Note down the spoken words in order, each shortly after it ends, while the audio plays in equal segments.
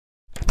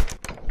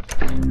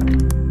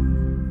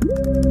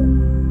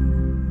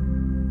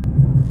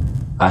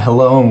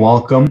Hello and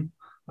welcome.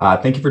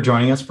 Thank you for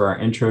joining us for our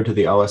intro to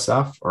the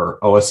OSF or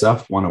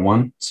OSF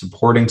 101,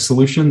 supporting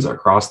solutions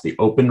across the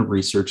open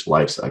research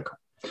lifecycle.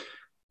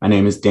 My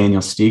name is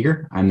Daniel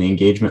Steger. I'm the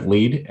engagement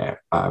lead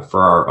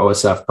for our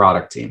OSF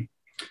product team.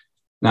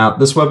 Now,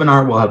 this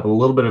webinar will have a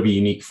little bit of a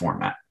unique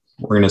format.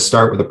 We're going to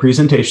start with a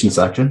presentation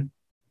section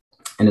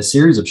and a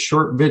series of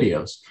short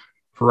videos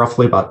for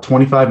roughly about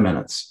 25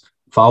 minutes,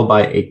 followed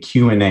by a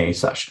Q&A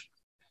session.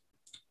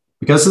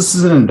 Because this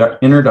is an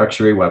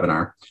introductory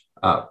webinar,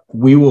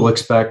 we will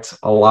expect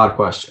a lot of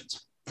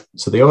questions.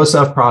 So the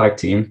OSF product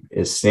team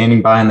is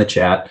standing by in the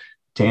chat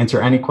to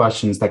answer any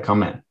questions that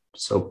come in.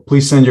 So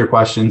please send your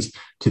questions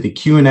to the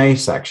Q&A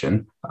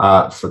section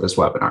for this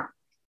webinar.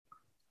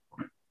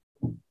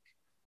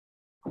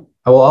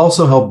 I will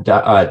also help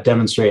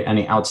demonstrate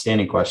any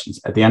outstanding questions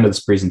at the end of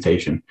this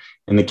presentation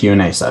in the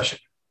Q&A session.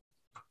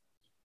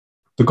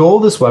 The goal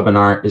of this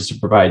webinar is to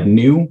provide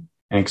new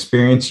and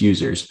experienced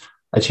users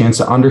a chance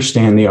to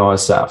understand the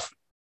OSF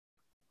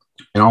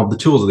and all of the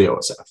tools of the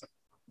OSF.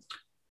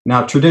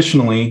 Now,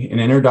 traditionally, an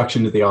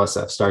introduction to the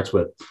OSF starts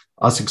with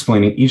us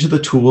explaining each of the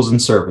tools and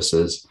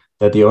services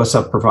that the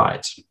OSF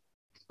provides.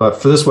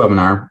 But for this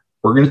webinar,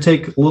 we're going to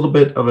take a little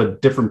bit of a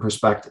different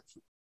perspective.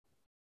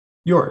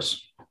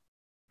 Yours.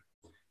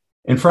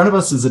 In front of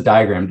us is a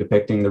diagram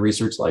depicting the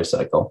research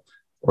lifecycle,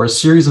 or a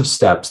series of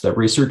steps that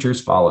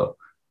researchers follow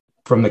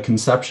from the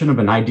conception of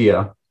an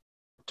idea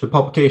to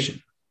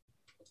publication.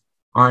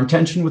 Our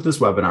intention with this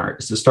webinar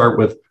is to start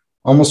with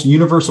almost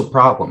universal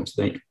problems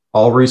that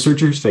all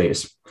researchers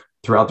face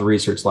throughout the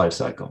research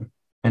lifecycle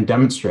and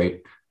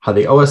demonstrate how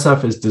the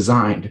OSF is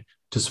designed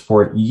to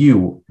support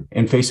you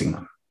in facing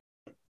them.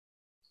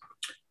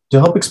 To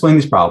help explain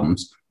these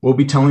problems, we'll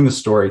be telling the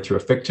story through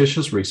a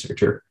fictitious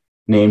researcher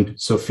named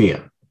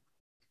Sophia.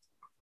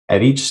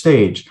 At each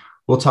stage,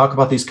 we'll talk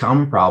about these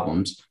common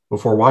problems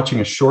before watching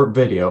a short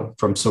video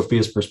from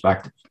Sophia's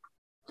perspective.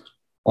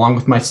 Along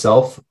with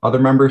myself, other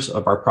members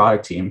of our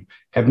product team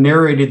have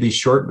narrated these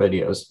short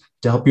videos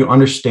to help you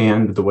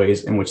understand the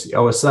ways in which the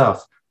OSF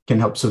can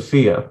help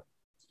Sophia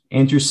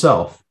and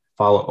yourself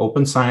follow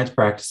open science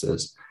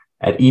practices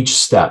at each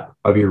step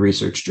of your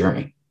research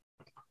journey.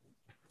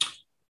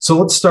 So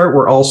let's start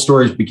where all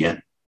stories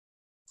begin.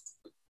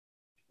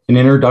 An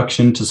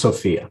introduction to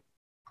Sophia.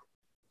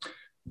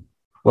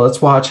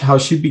 Let's watch how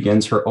she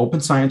begins her open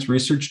science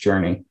research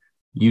journey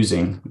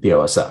using the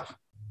OSF.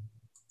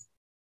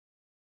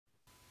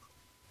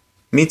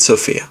 Meet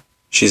Sophia.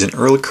 She's an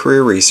early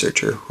career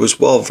researcher who is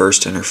well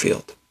versed in her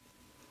field.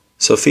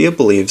 Sophia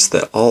believes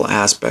that all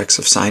aspects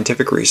of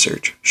scientific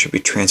research should be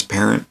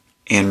transparent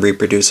and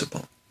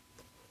reproducible,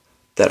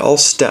 that all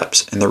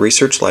steps in the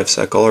research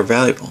lifecycle are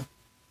valuable,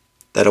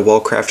 that a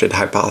well-crafted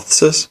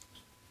hypothesis,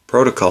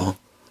 protocol,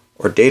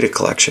 or data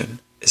collection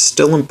is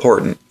still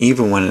important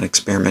even when an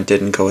experiment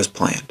didn't go as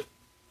planned.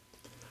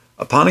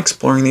 Upon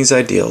exploring these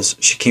ideals,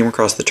 she came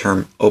across the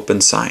term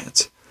open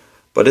science,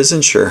 but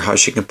isn't sure how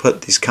she can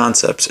put these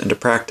concepts into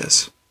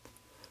practice.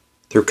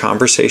 Through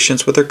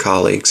conversations with her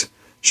colleagues,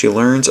 she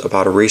learns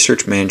about a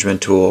research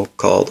management tool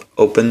called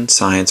Open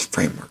Science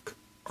Framework,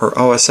 or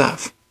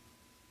OSF.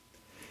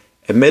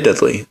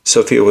 Admittedly,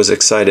 Sophia was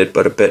excited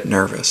but a bit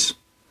nervous.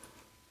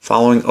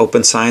 Following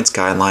open science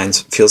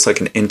guidelines feels like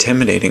an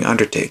intimidating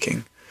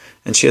undertaking,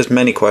 and she has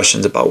many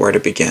questions about where to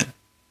begin.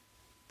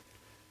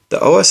 The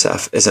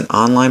OSF is an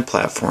online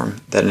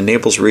platform that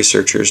enables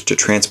researchers to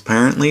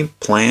transparently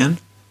plan,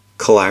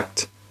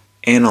 collect,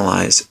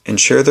 analyze, and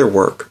share their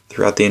work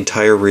throughout the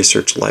entire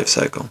research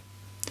lifecycle.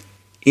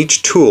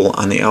 Each tool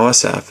on the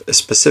OSF is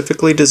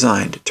specifically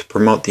designed to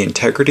promote the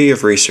integrity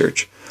of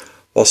research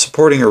while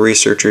supporting a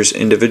researcher's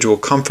individual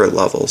comfort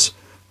levels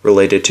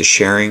related to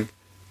sharing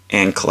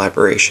and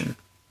collaboration.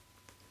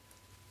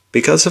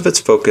 Because of its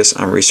focus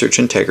on research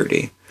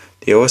integrity,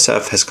 the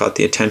OSF has caught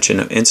the attention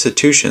of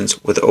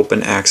institutions with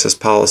open access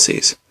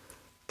policies,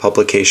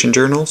 publication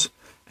journals,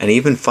 and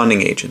even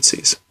funding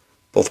agencies,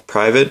 both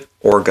private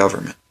or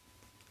government.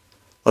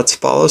 Let's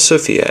follow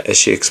Sophia as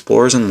she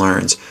explores and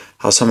learns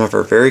how some of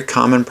her very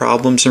common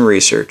problems in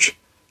research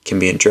can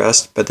be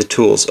addressed by the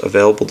tools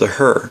available to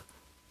her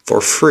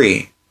for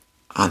free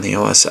on the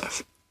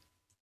OSF.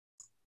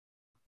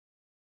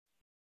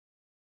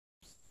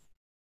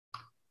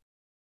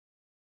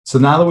 So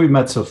now that we've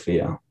met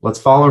Sophia, let's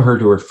follow her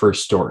to her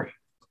first story.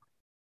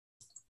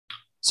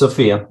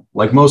 Sophia,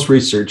 like most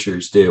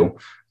researchers do,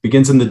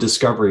 begins in the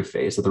discovery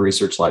phase of the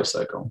research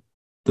lifecycle.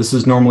 This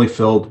is normally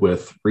filled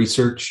with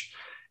research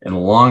and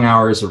long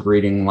hours of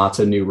reading lots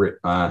of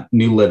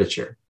new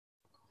literature.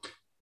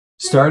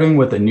 Starting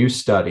with a new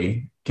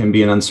study can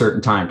be an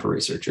uncertain time for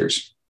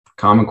researchers.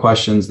 Common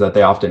questions that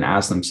they often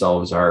ask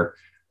themselves are,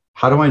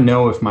 how do I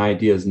know if my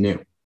idea is new?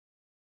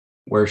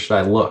 Where should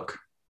I look?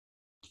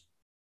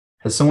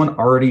 Has someone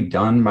already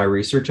done my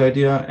research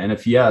idea? And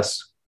if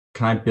yes,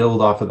 can I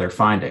build off of their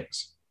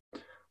findings?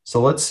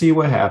 So let's see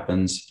what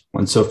happens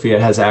when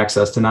Sophia has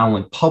access to not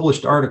only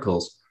published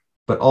articles,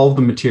 but all of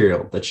the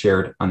material that's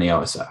shared on the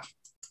OSF.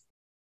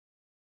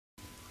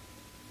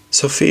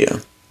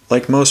 Sophia,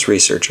 like most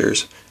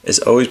researchers, is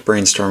always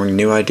brainstorming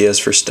new ideas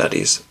for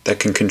studies that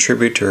can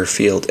contribute to her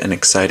field in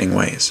exciting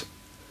ways.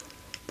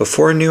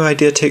 Before a new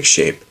idea takes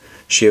shape,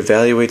 she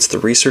evaluates the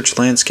research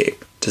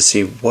landscape to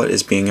see what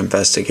is being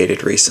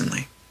investigated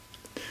recently.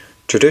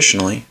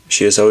 Traditionally,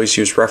 she has always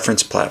used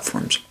reference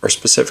platforms or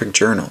specific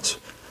journals,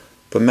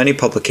 but many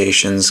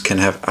publications can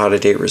have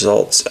out-of-date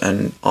results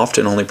and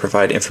often only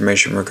provide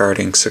information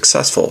regarding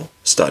successful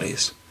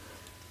studies.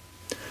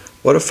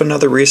 What if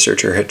another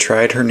researcher had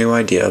tried her new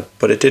idea,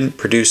 but it didn't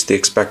produce the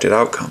expected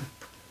outcome?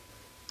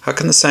 How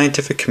can the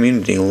scientific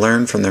community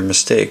learn from their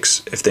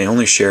mistakes if they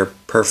only share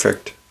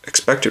perfect,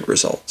 expected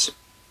results?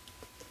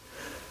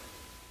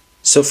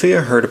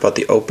 Sophia heard about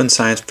the Open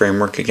Science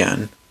Framework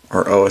again,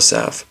 or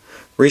OSF,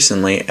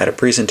 recently at a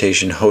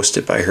presentation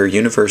hosted by her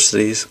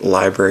university's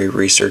Library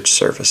Research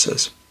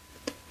Services.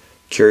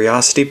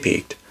 Curiosity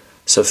piqued,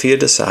 Sophia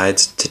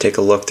decides to take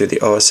a look through the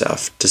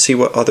OSF to see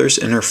what others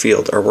in her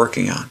field are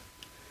working on.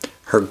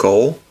 Her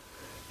goal?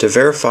 To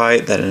verify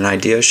that an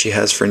idea she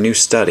has for new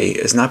study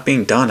is not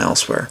being done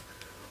elsewhere,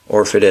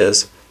 or if it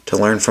is, to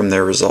learn from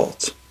their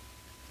results.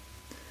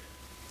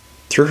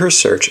 Through her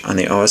search on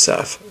the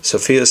OSF,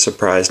 Sophia is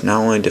surprised not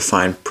only to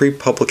find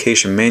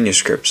pre-publication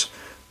manuscripts,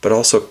 but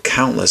also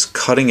countless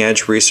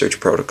cutting-edge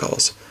research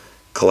protocols,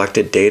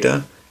 collected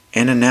data,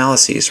 and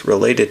analyses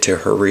related to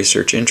her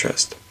research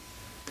interest.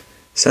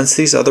 Since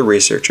these other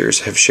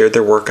researchers have shared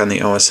their work on the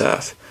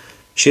OSF,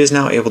 she is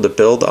now able to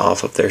build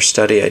off of their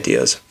study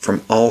ideas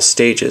from all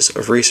stages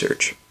of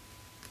research.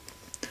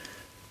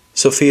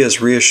 Sophia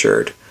is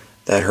reassured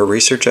that her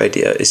research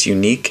idea is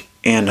unique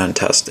and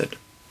untested.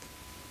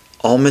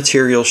 All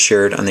materials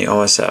shared on the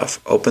OSF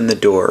open the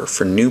door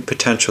for new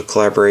potential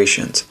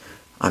collaborations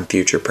on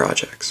future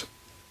projects.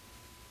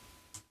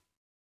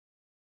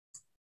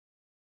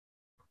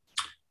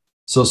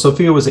 So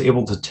Sophia was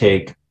able to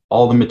take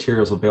all the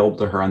materials available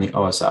to her on the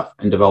OSF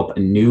and develop a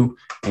new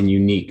and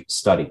unique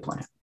study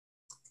plan.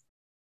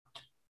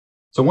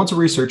 So once a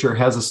researcher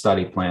has a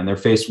study plan, they're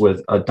faced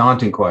with a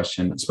daunting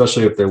question,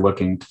 especially if they're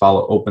looking to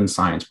follow open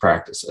science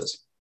practices.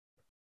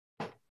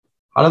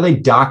 How do they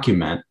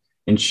document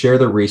and share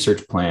their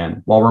research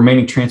plan while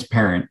remaining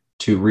transparent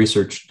to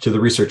the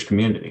research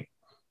community?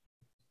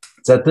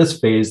 It's at this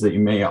phase that you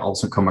may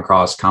also come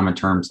across common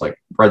terms like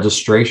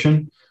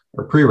registration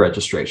or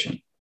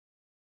pre-registration.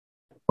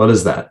 What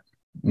is that?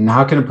 And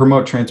how can it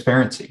promote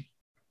transparency?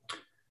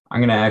 I'm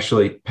going to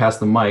actually pass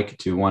the mic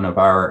to one of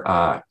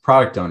our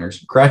product owners,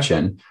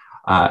 Gretchen,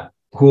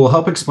 who will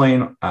help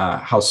explain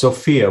how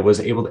Sophia was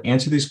able to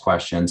answer these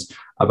questions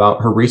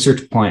about her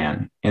research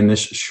plan in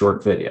this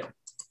short video.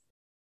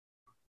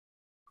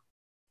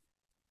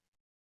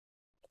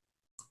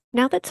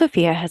 Now that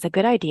Sophia has a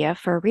good idea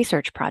for a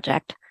research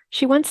project,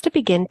 she wants to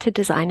begin to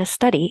design a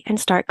study and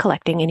start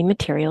collecting any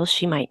materials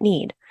she might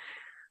need.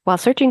 While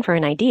searching for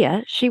an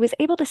idea, she was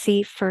able to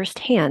see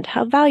firsthand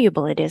how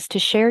valuable it is to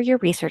share your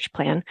research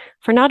plan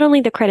for not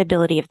only the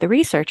credibility of the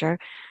researcher,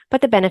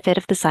 but the benefit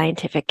of the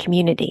scientific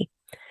community.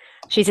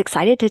 She's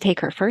excited to take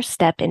her first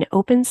step in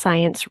open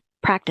science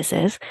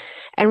practices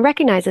and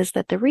recognizes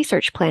that the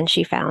research plans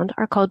she found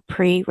are called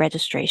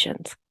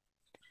pre-registrations.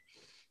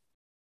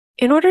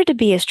 In order to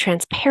be as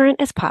transparent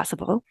as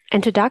possible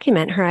and to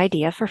document her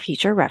idea for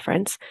future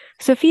reference,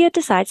 Sophia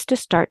decides to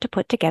start to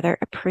put together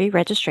a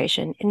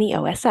pre-registration in the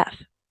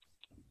OSF.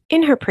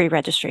 In her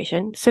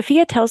pre-registration,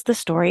 Sophia tells the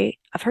story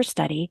of her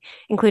study,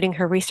 including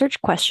her research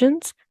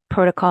questions,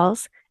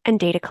 protocols, and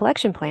data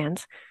collection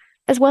plans,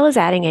 as well as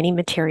adding any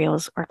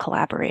materials or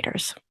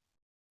collaborators.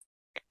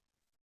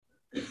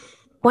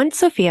 Once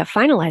Sophia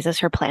finalizes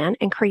her plan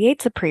and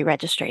creates a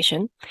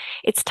pre-registration,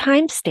 it's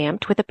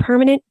time-stamped with a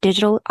permanent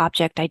digital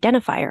object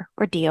identifier,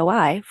 or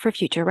DOI, for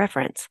future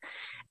reference,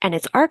 and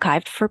it's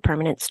archived for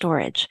permanent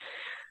storage.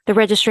 The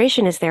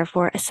registration is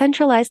therefore a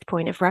centralized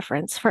point of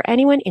reference for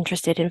anyone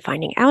interested in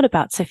finding out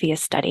about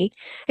Sophia's study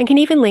and can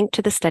even link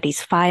to the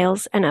study's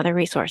files and other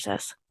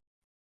resources.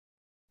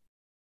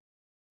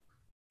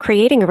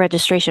 Creating a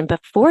registration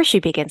before she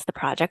begins the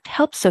project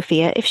helps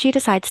Sophia if she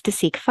decides to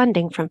seek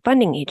funding from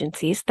funding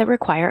agencies that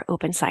require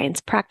open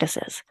science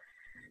practices.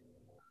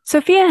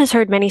 Sophia has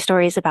heard many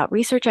stories about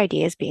research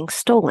ideas being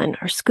stolen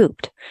or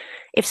scooped.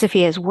 If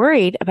Sophia is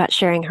worried about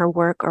sharing her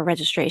work or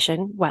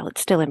registration while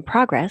it's still in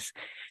progress,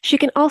 she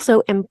can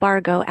also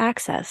embargo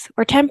access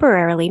or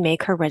temporarily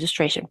make her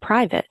registration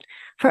private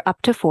for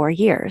up to 4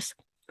 years.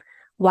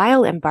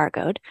 While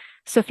embargoed,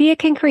 Sophia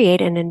can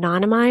create an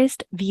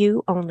anonymized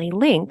view-only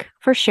link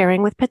for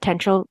sharing with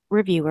potential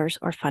reviewers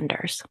or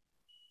funders.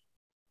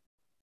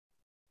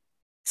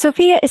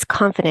 Sophia is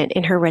confident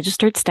in her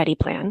registered study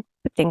plan,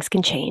 but things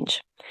can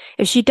change.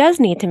 If she does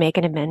need to make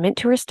an amendment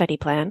to her study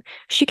plan,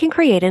 she can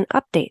create an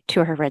update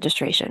to her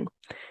registration.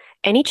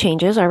 Any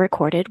changes are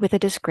recorded with a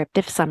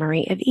descriptive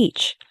summary of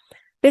each.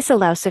 This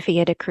allows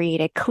Sophia to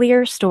create a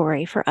clear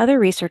story for other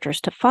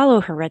researchers to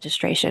follow her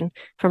registration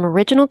from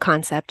original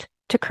concept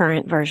to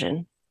current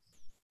version.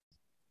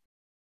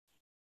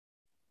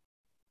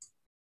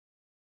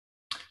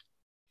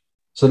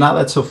 So now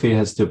that Sophia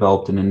has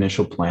developed an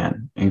initial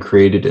plan and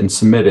created and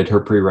submitted her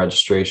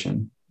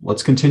pre-registration,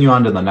 let's continue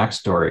on to the next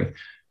story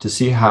to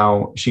see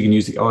how she can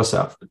use the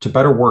OSF to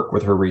better work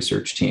with her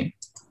research team.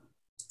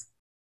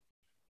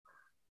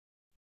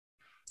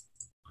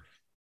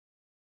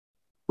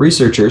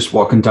 Researchers,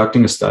 while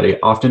conducting a study,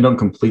 often don't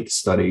complete the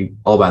study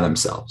all by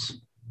themselves.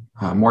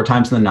 More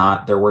times than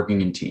not, they're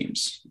working in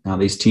teams. Now,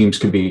 these teams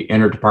could be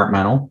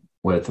interdepartmental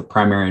with a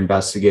primary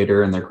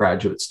investigator and their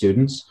graduate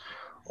students,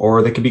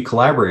 or they could be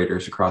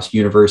collaborators across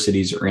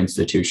universities or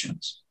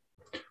institutions.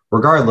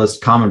 Regardless,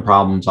 common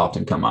problems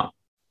often come up.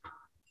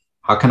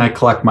 How can I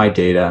collect my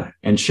data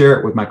and share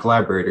it with my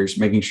collaborators,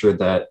 making sure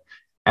that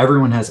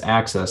everyone has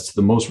access to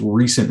the most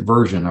recent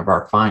version of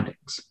our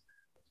findings?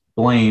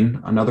 Blaine,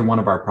 another one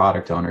of our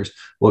product owners,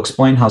 will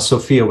explain how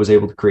Sophia was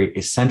able to create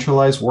a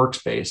centralized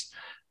workspace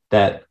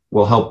that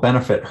will help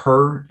benefit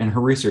her and her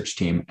research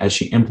team as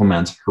she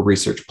implements her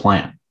research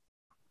plan.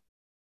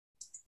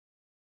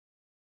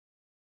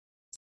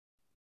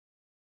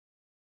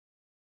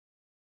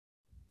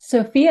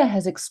 Sophia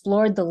has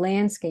explored the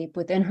landscape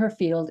within her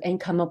field and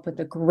come up with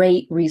a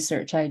great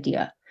research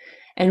idea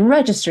and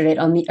registered it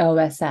on the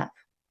OSF.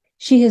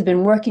 She has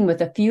been working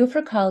with a few of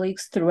her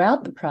colleagues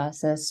throughout the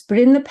process, but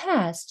in the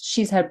past,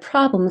 she's had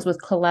problems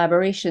with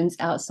collaborations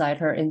outside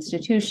her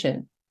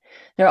institution.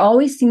 There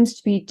always seems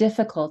to be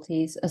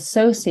difficulties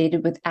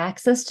associated with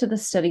access to the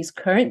study's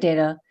current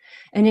data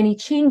and any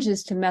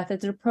changes to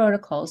methods or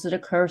protocols that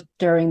occur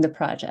during the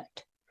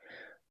project.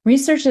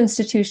 Research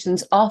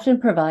institutions often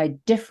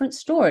provide different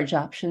storage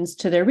options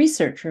to their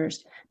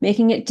researchers,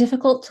 making it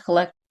difficult to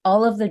collect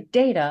all of the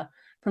data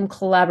from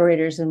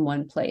collaborators in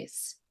one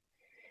place.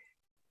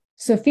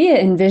 Sophia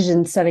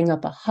envisioned setting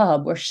up a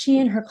hub where she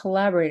and her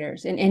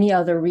collaborators and any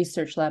other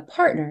research lab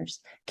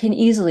partners can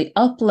easily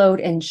upload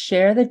and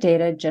share the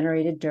data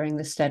generated during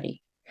the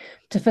study.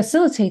 To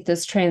facilitate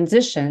this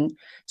transition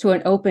to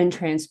an open,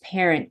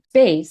 transparent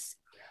space,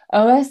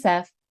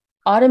 OSF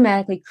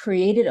automatically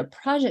created a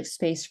project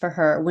space for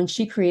her when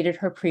she created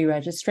her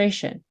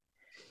pre-registration.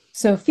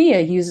 Sophia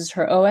uses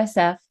her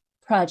OSF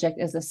project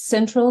as a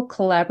central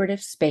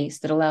collaborative space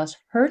that allows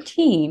her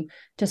team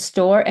to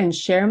store and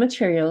share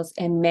materials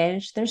and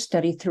manage their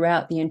study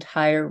throughout the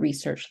entire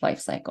research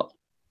lifecycle.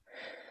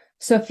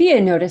 Sophia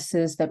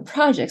notices that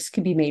projects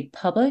can be made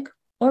public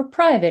or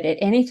private at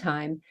any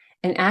time,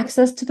 and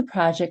access to the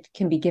project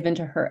can be given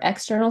to her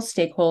external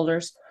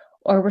stakeholders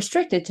or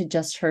restricted to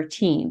just her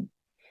team.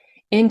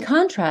 In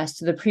contrast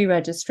to the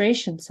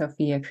pre-registration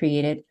Sophia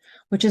created,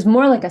 which is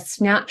more like a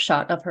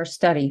snapshot of her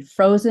study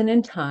frozen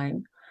in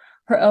time,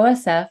 her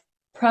OSF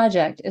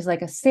project is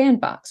like a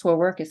sandbox where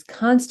work is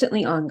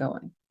constantly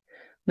ongoing.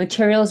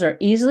 Materials are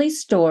easily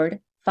stored,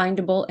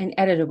 findable, and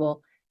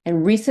editable,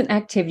 and recent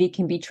activity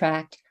can be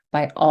tracked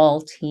by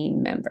all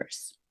team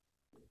members.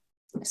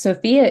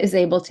 Sophia is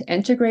able to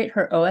integrate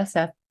her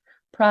OSF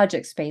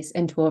project space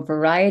into a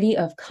variety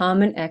of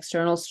common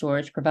external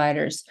storage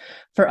providers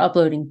for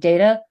uploading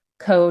data,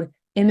 code,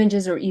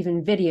 images, or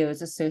even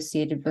videos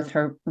associated with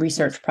her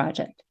research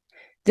project.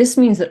 This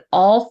means that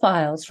all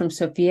files from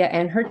Sophia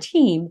and her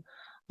team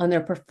on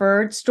their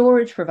preferred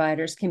storage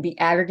providers can be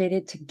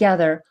aggregated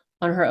together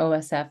on her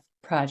OSF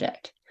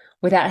project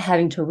without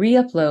having to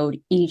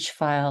re-upload each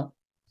file.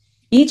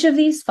 Each of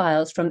these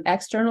files from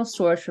external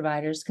storage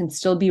providers can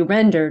still be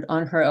rendered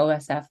on her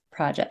OSF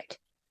project.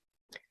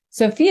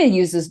 Sophia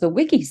uses the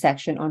wiki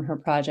section on her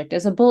project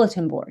as a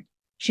bulletin board.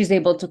 She's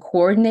able to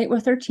coordinate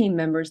with her team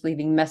members,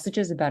 leaving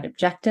messages about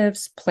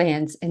objectives,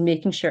 plans, and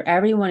making sure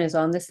everyone is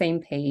on the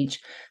same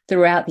page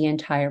throughout the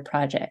entire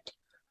project.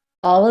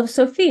 All of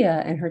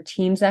Sophia and her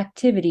team's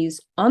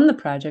activities on the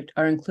project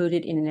are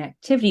included in an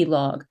activity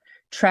log,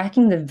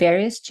 tracking the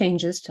various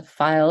changes to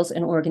files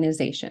and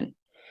organization.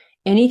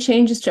 Any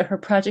changes to her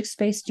project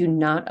space do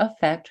not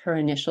affect her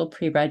initial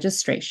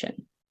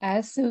pre-registration.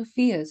 As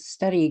Sophia's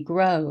study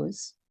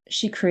grows,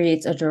 she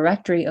creates a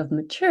directory of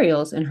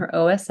materials in her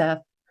OSF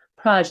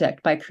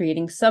project by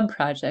creating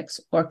sub-projects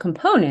or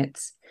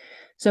components.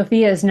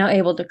 Sophia is now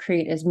able to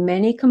create as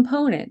many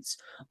components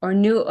or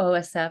new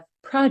OSF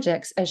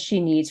projects as she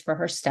needs for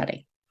her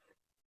study.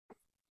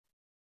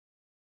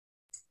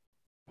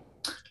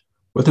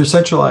 With her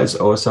centralized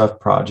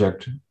OSF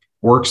project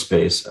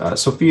workspace,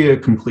 Sophia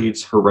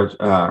completes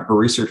her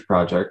research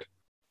project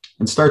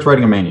and starts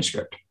writing a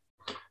manuscript.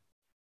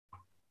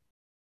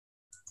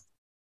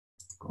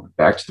 Going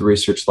back to the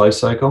research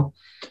lifecycle,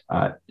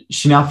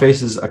 she now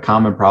faces a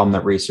common problem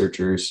that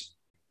researchers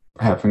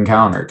have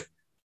encountered.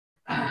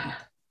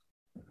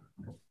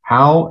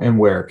 How and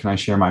where can I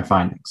share my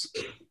findings?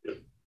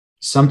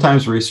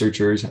 Sometimes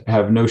researchers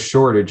have no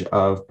shortage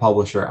of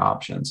publisher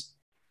options,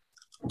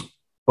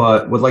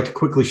 but would like to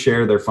quickly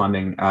share their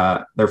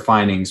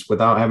findings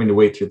without having to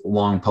wait through the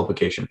long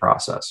publication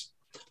process.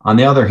 On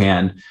the other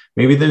hand,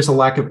 maybe there's a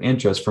lack of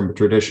interest from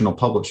traditional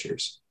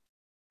publishers.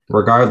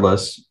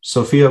 Regardless,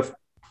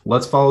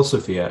 let's follow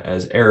Sophia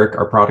as Eric,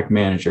 our product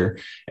manager,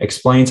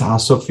 explains how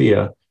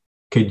Sophia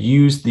could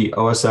use the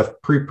OSF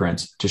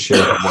preprints to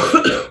share her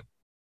work.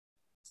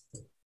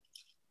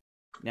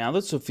 Now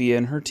that Sophia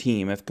and her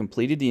team have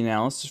completed the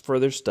analysis for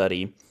their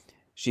study,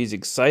 she's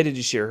excited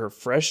to share her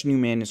fresh new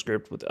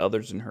manuscript with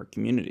others in her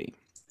community.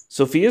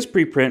 Sophia's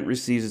preprint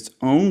receives its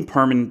own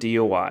permanent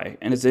DOI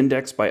and is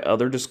indexed by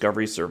other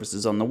discovery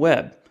services on the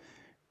web.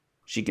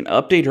 She can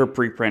update her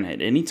preprint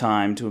at any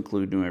time to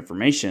include new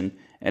information,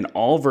 and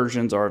all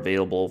versions are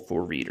available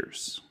for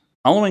readers.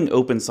 Following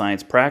open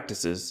science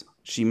practices,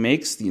 she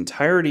makes the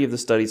entirety of the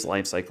study's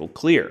life cycle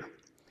clear.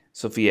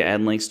 Sophia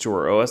adds links to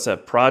her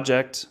OSF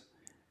project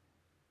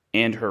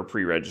and her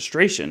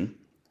pre-registration,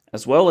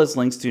 as well as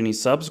links to any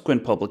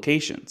subsequent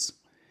publications,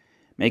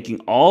 making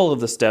all of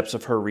the steps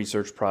of her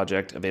research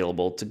project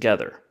available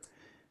together.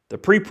 The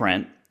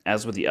preprint,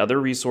 as with the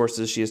other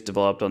resources she has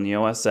developed on the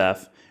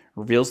OSF,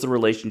 reveals the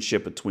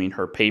relationship between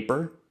her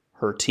paper,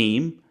 her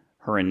team,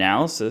 her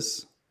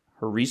analysis,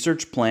 her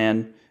research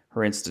plan,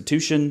 her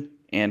institution,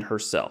 and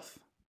herself.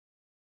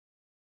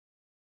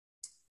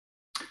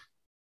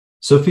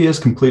 Sophia has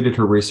completed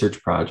her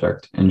research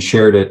project and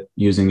shared it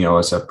using the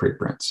OSF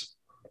preprints.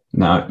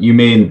 Now, you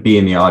may be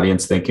in the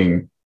audience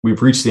thinking,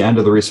 we've reached the end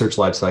of the research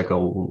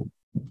lifecycle.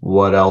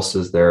 What else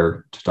is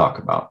there to talk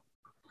about?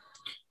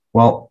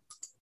 Well,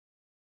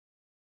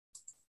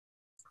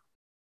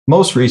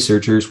 most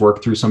researchers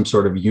work through some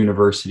sort of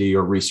university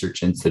or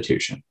research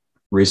institution.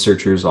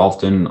 Researchers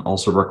often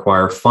also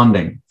require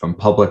funding from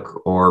public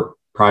or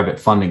private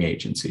funding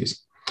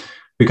agencies.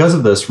 Because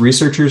of this,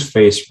 researchers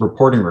face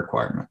reporting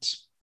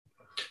requirements.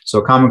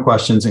 So common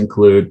questions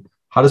include,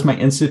 how does my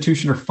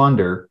institution or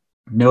funder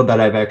know that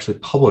I've actually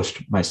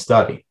published my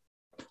study?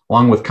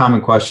 Along with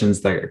common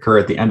questions that occur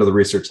at the end of the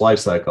research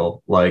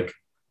lifecycle, like,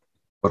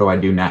 what do I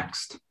do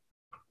next?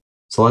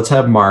 So let's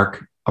have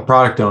Mark, a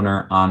product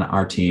owner on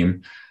our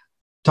team,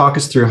 talk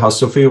us through how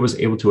Sophia was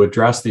able to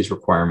address these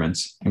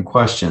requirements and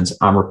questions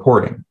on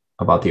reporting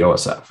about the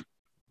OSF.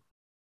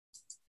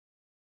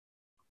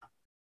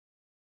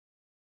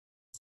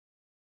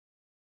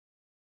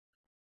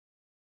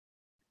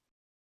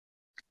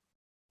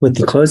 With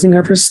the closing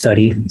of her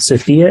study,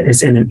 Sophia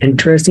is in an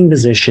interesting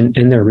position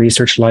in their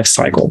research life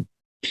cycle.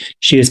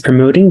 She is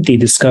promoting the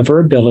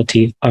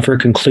discoverability of her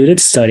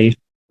concluded study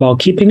while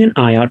keeping an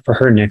eye out for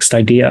her next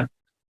idea.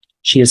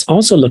 She is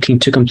also looking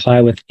to comply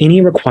with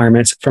any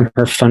requirements from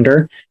her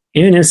funder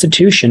and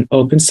institution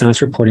open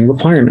science reporting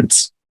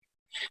requirements.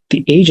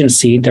 The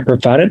agency that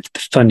provided the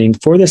funding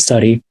for the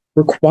study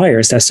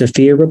requires that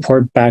Sophia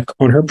report back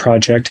on her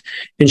project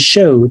and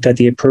show that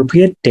the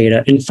appropriate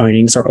data and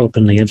findings are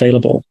openly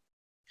available.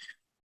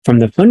 From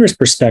the funder's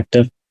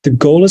perspective, the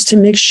goal is to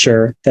make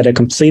sure that a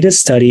completed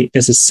study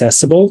is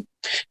accessible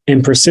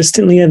and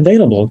persistently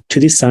available to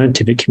the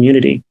scientific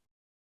community.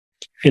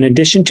 In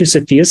addition to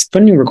Sophia's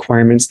funding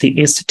requirements, the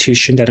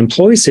institution that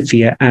employs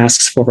Sophia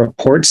asks for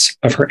reports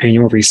of her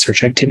annual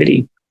research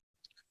activity.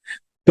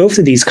 Both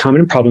of these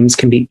common problems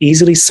can be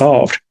easily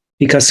solved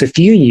because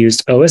Sophia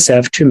used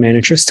OSF to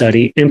manage her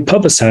study and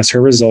publicize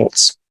her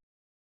results.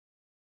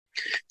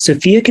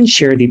 Sophia can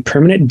share the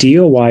permanent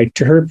DOI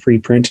to her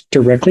preprint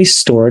directly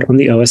stored on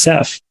the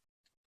OSF.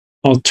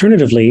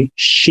 Alternatively,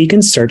 she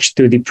can search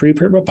through the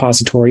preprint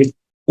repository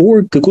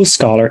or Google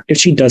Scholar if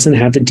she doesn't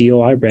have the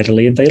DOI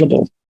readily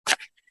available.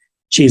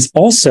 She is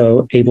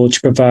also able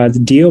to provide the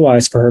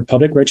DOIs for her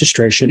public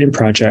registration and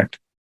project.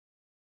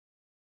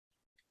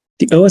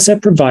 The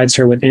OSF provides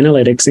her with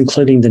analytics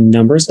including the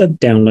numbers of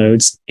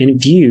downloads and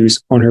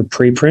views on her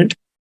preprint,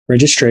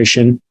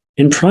 registration,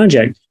 and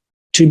project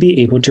to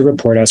be able to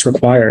report as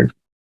required.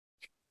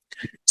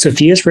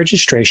 Sophia's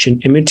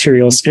registration and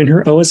materials in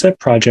her OSF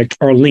project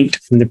are linked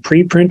from the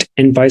preprint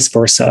and vice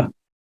versa,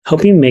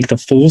 helping make the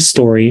full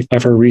story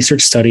of her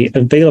research study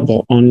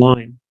available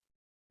online.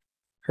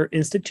 Her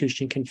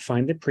institution can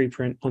find the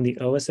preprint on the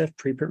OSF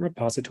preprint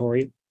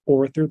repository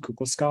or through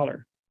Google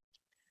Scholar.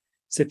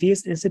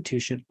 Sophia's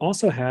institution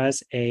also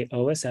has a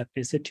OSF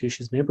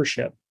institutions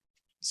membership,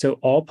 so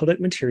all public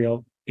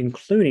material,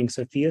 including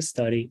Sophia's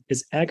study,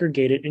 is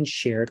aggregated and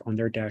shared on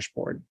their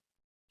dashboard.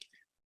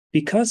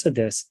 Because of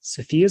this,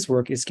 Sophia's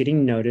work is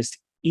getting noticed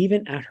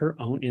even at her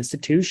own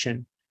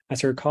institution,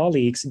 as her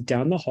colleagues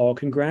down the hall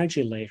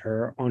congratulate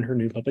her on her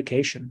new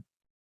publication.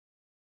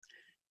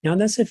 Now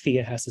that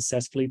Sophia has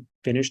successfully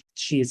finished,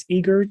 she is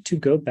eager to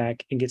go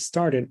back and get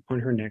started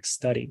on her next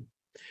study,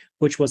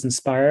 which was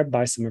inspired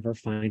by some of her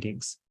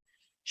findings.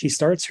 She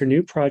starts her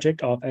new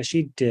project off as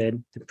she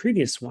did the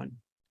previous one,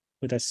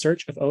 with a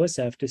search of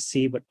OSF to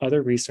see what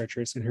other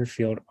researchers in her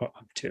field are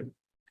up to.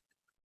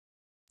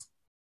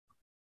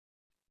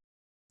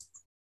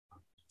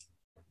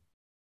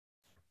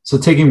 So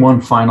taking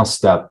one final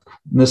step,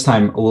 this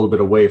time a little bit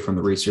away from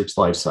the research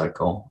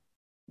lifecycle,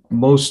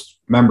 most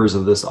members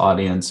of this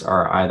audience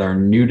are either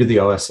new to the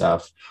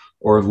OSF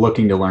or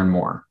looking to learn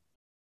more.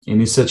 In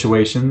these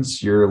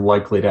situations, you're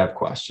likely to have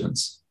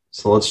questions.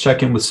 So let's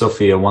check in with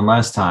Sophia one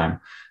last time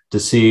to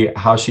see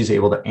how she's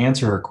able to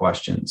answer her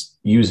questions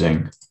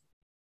using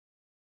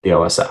the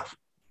OSF.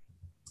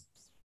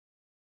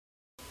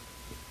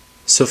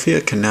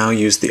 Sophia can now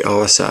use the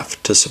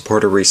OSF to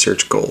support her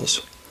research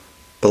goals.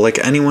 But like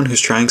anyone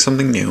who's trying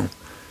something new,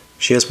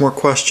 she has more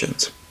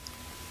questions.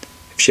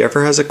 If If she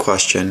ever has a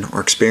question or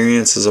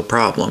experiences a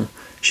problem,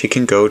 she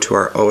can go to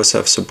our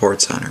OSF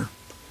Support Center.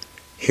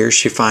 Here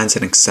she finds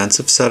an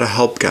extensive set of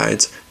help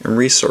guides and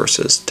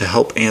resources to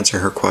help answer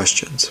her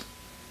questions.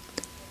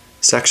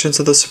 Sections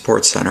of the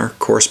Support Center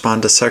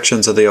correspond to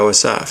sections of the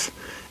OSF,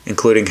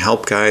 including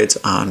help guides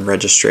on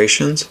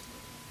registrations,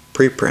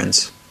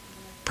 preprints,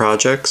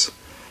 projects,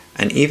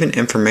 and even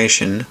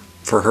information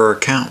for her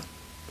account.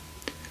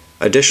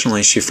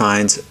 Additionally, she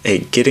finds a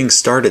Getting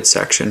Started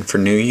section for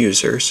new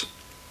users,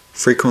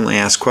 frequently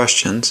asked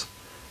questions,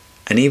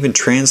 and even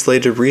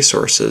translated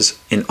resources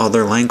in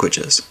other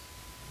languages.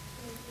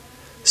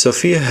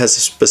 Sophia has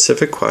a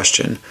specific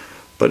question,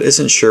 but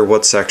isn't sure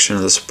what section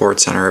of the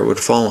Support Center it would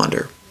fall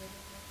under.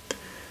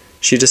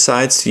 She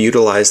decides to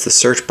utilize the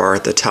search bar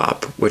at the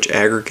top, which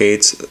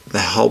aggregates the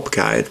help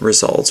guide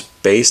results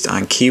based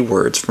on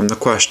keywords from the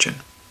question.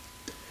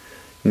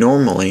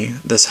 Normally,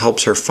 this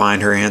helps her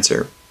find her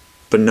answer,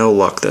 but no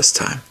luck this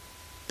time.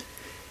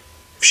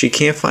 If she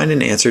can't find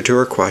an answer to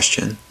her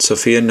question,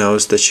 Sophia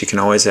knows that she can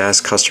always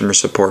ask customer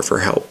support for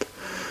help,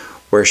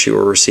 where she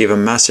will receive a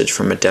message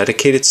from a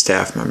dedicated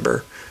staff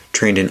member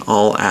trained in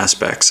all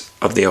aspects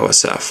of the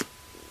OSF.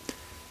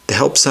 The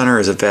Help Center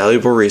is a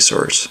valuable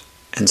resource,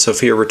 and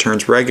Sophia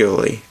returns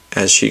regularly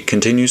as she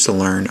continues to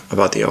learn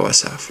about the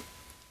OSF.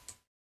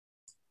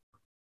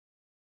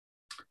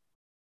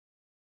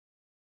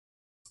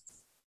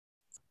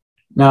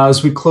 Now,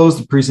 as we close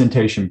the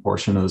presentation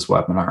portion of this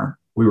webinar,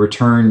 we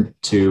return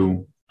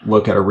to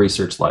look at a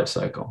research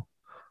lifecycle.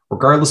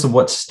 Regardless of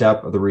what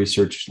step of the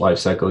research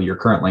lifecycle you're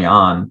currently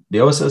on, the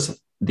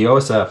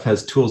OSF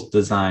has tools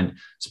designed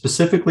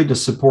specifically to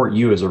support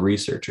you as a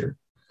researcher.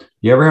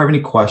 You ever have any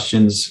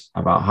questions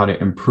about how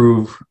to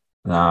improve?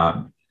 You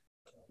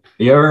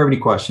ever have any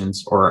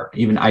questions or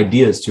even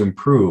ideas to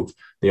improve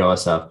the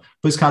OSF?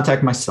 Please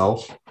contact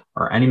myself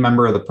or any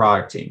member of the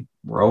product team.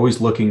 We're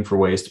always looking for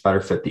ways to better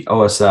fit the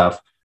OSF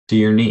to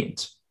your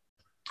needs.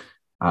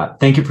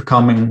 Thank you for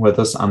coming with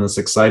us on this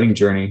exciting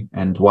journey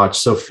and to watch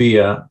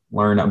Sophia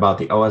learn about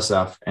the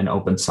OSF and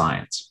open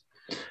science.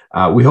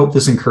 We hope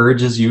this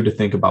encourages you to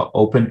think about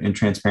open and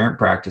transparent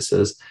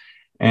practices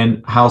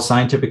and how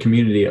scientific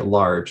community at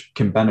large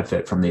can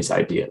benefit from these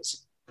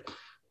ideas.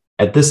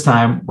 At this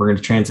time, we're going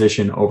to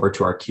transition over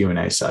to our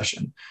Q&A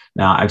session.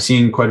 Now, I've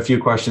seen quite a few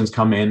questions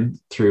come in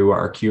through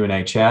our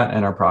Q&A chat,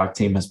 and our product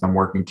team has been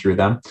working through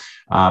them.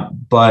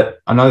 But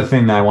another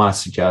thing that I want to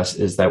suggest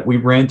is that we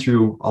ran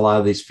through a lot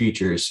of these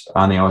features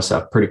on the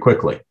OSF pretty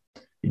quickly.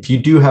 If you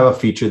do have a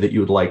feature that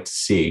you would like to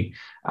see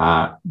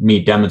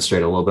me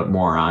demonstrate a little bit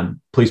more on,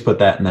 please put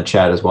that in the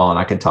chat as well, and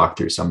I can talk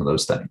through some of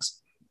those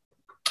things.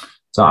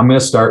 So I'm going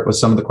to start with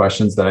some of the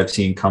questions that I've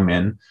seen come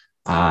in,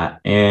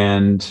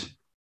 and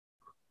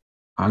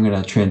I'm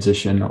going to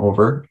transition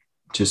over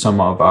to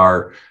some of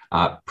our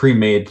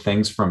pre-made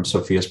things from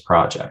Sophia's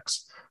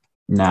projects.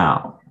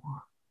 Now,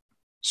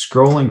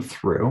 scrolling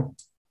through,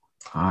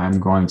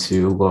 I'm going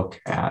to look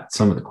at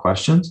some of the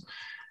questions.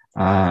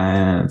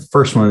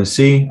 First one to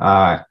see,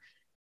 can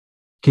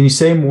you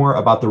say more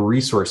about the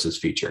resources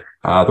feature?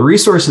 The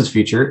resources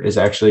feature is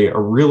actually a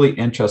really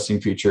interesting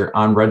feature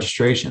on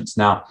registrations.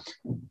 Now,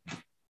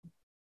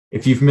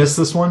 if you've missed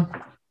this one,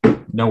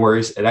 no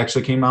worries. It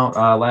actually came out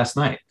last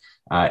night.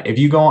 If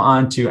you go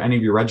on to any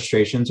of your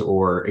registrations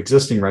or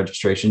existing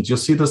registrations, you'll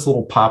see this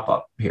little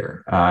pop-up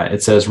here.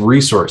 It says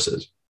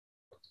resources.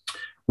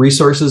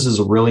 Resources is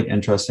a really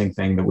interesting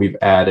thing that we've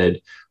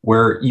added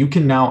where you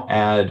can now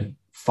add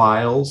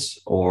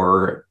files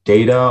or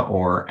data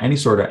or any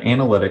sort of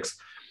analytics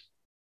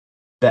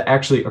that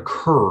actually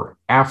occur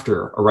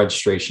after a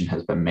registration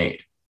has been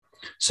made.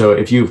 So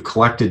if you've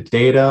collected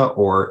data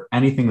or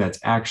anything that's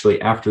actually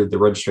after the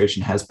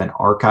registration has been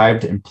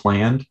archived and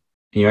planned,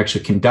 and you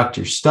actually conduct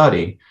your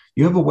study,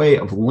 you have a way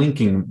of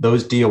linking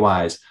those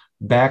DOIs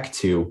back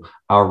to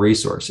our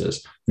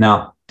resources.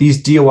 Now,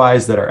 these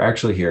DOIs that are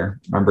actually here,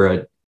 remember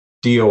a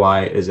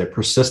DOI is a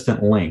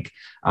persistent link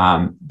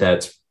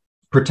that's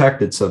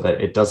protected so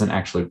that it doesn't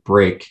actually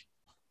break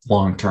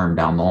long-term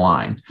down the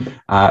line.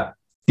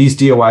 These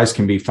DOIs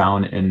can be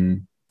found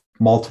in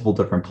multiple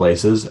different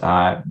places.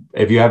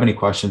 If you have any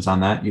questions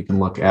on that, you can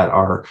look at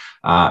our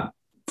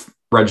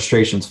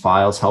registrations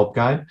files help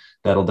guide.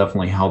 That'll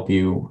definitely help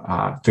you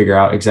figure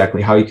out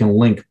exactly how you can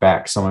link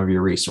back some of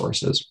your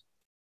resources.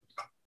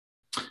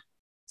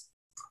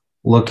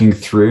 Looking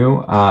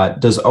through,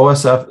 does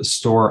OSF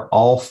store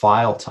all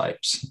file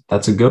types?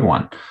 That's a good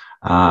one.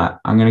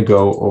 I'm going to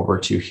go over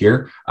to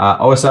here.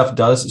 OSF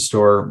does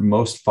store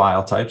most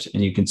file types,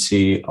 and you can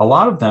see a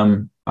lot of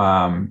them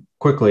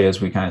quickly as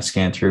we kind of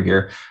scan through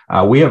here.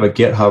 We have a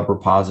GitHub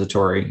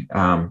repository,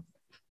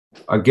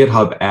 a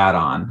GitHub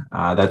add-on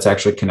that's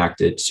actually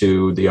connected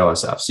to the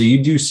OSF. So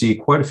you do see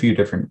quite a few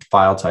different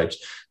file types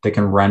that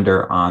can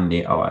render on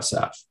the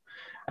OSF.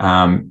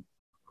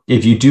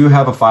 If you do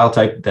have a file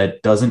type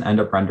that doesn't end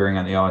up rendering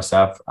on the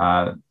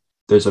OSF,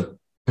 there's a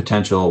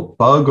potential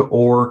bug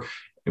or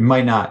it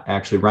might not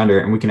actually render,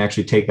 and we can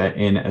actually take that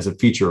in as a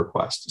feature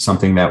request,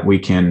 something that we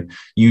can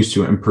use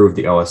to improve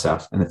the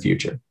OSF in the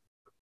future.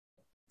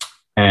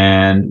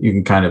 And you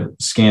can kind of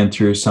scan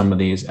through some of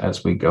these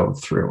as we go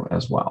through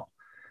as well.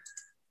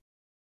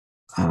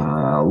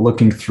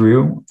 Looking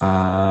through,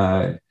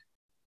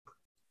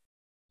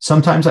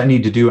 sometimes I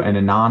need to do an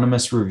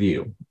anonymous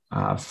review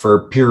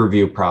for peer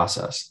review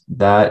process.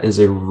 That is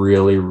a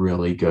really,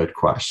 really good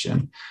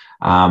question.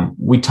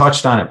 We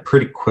touched on it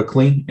pretty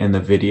quickly in the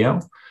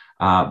video,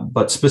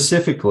 but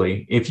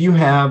specifically, if you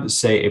have,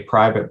 say, a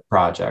private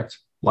project,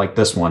 like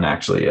this one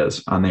actually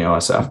is on the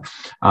OSF,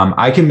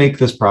 I can make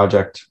this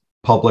project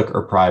public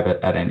or private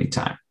at any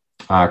time.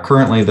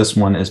 Currently, this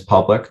one is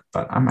public,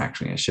 but I'm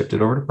actually going to shift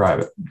it over to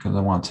private because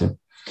I want to.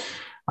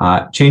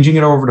 Changing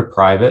it over to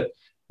private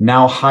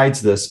now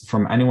hides this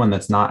from anyone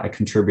that's not a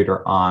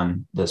contributor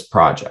on this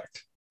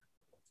project.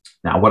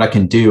 Now, what I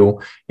can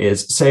do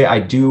is say I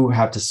do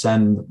have to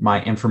send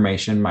my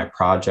information, my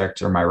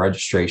project, or my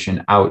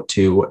registration out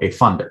to a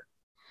funder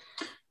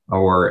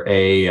or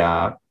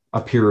a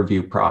peer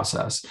review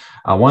process.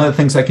 One of the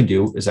things I can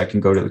do is I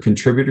can go to the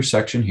contributor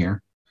section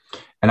here,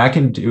 and I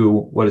can do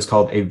what is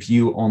called a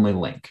view only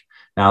link.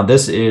 Now,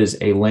 this is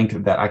a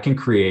link that I can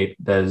create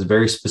that is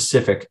very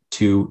specific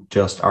to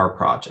just our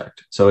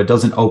project. So it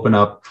doesn't open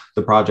up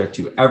the project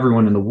to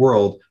everyone in the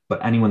world,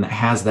 but anyone that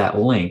has that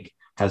link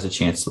has a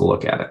chance to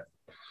look at it.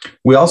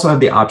 We also have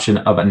the option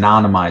of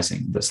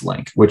anonymizing this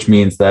link, which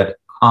means that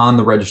on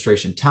the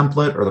registration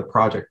template or the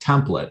project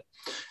template,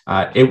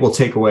 it will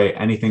take away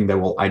anything that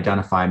will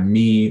identify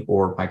me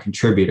or my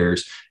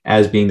contributors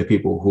as being the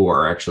people who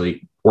are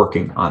actually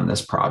working on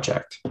this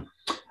project.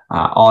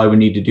 All I would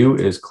need to do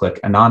is click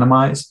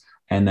anonymize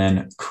and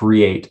then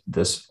create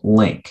this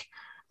link.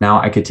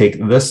 Now I could take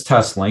this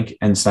test link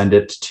and send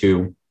it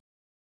to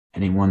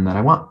anyone that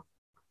I want.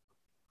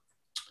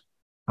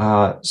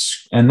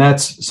 And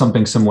that's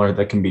something similar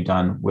that can be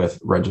done with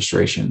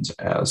registrations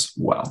as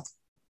well.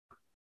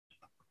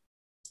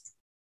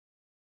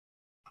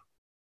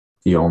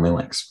 The only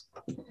links.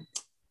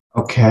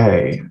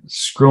 Okay,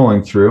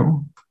 scrolling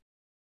through.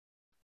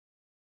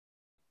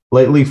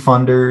 Lately,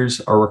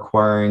 funders are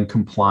requiring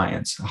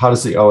compliance. How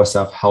does the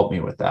OSF help me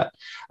with that?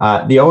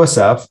 The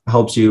OSF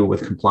helps you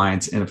with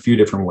compliance in a few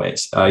different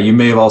ways. You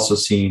may have also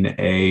seen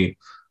a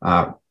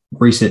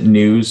recent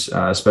news,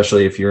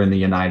 especially if you're in the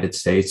United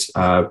States,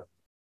 public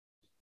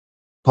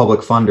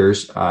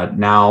funders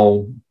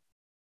now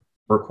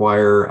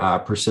require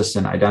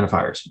persistent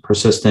identifiers,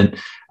 persistent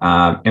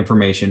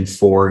information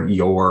for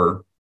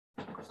your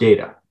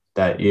data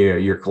that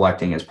you're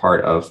collecting as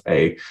part of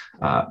a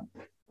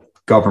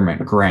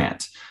government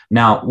grant.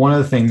 Now, one of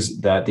the things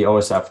that the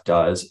OSF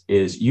does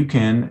is you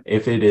can,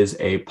 if it is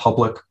a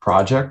public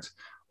project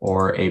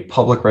or a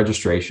public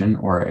registration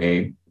or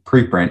a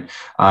preprint,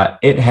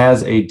 it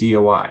has a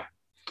DOI.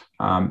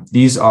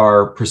 These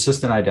are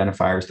persistent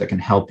identifiers that can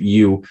help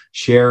you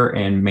share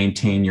and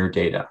maintain your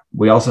data.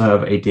 We also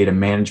have a data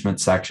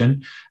management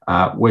section,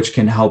 which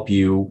can help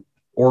you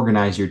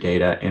organize your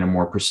data in a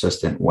more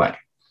persistent way.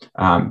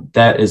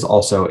 That is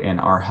also in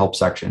our help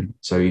section,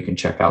 so you can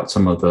check out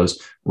some of those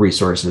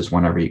resources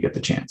whenever you get the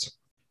chance.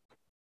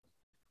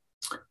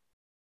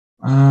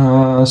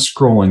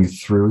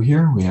 Scrolling through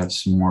here, we have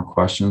some more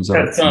questions.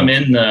 Got some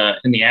in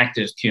the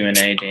active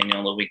Q&A,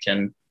 Daniel, that we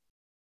can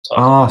talk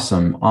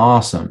Awesome, about.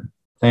 Awesome.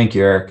 Thank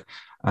you, Eric.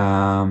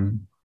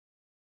 I'm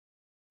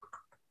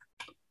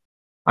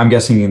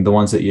guessing the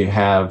ones that you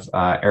have,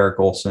 Eric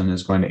Olson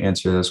is going to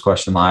answer this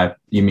question live.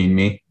 You mean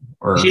me?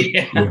 Or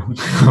yeah. You?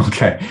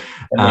 Okay.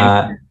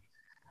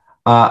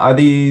 Are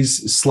the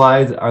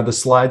slides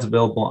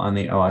available on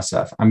the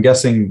OSF? I'm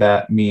guessing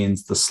that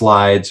means the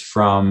slides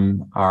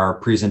from our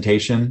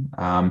presentation.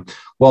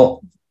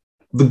 Well,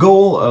 the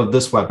goal of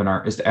this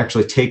webinar is to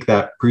actually take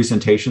that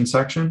presentation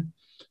section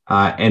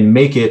and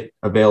make it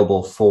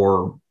available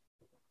for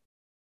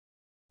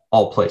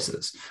all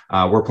places.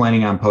 We're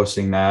planning on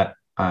posting that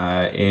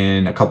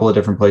in a couple of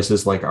different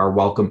places, like our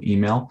welcome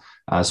email.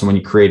 So when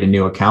you create a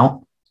new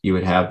account, you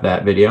would have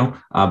that video,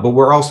 but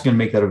we're also going to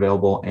make that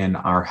available in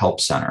our help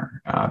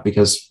center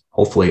because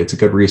hopefully it's a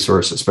good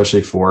resource,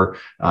 especially for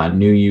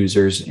new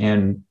users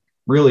and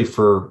really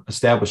for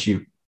established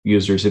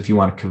users if you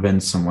want to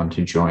convince someone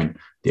to join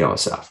the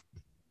OSF.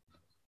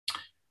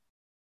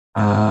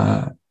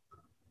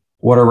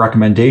 What are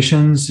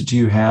recommendations do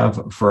you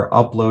have for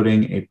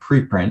uploading a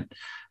preprint,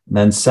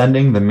 then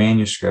sending the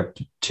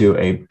manuscript to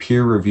a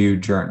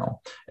peer-reviewed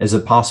journal? Is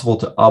it possible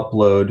to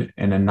upload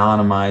an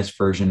anonymized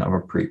version of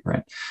a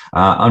preprint?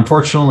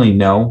 Unfortunately,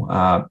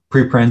 no.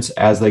 Preprints,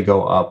 as they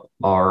go up,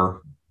 are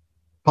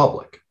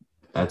public.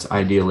 That's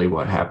ideally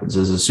what happens,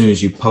 is as soon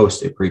as you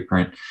post a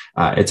preprint,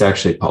 it's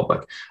actually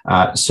public.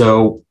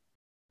 So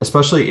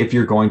especially if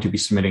you're going to be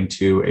submitting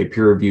to a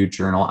peer-reviewed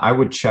journal, I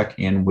would check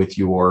in with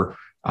your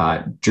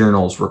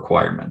journal's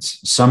requirements.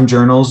 Some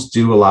journals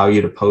do allow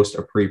you to post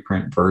a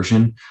preprint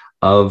version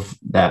of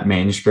that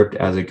manuscript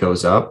as it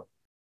goes up,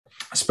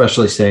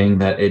 especially saying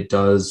that it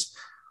does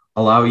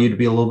allow you to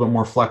be a little bit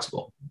more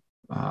flexible,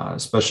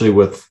 especially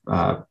with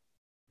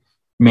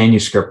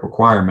manuscript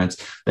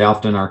requirements. They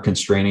often are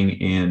constraining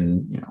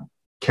in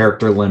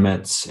character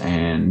limits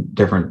and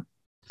different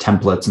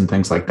templates and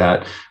things like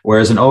that.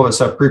 Whereas an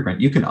OSF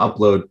preprint, you can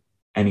upload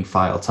any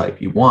file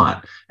type you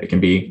want. It can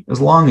be as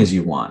long as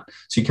you want.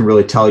 So you can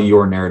really tell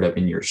your narrative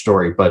and your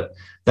story, but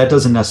that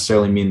doesn't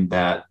necessarily mean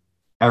that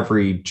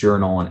every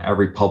journal and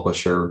every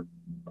publisher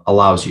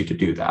allows you to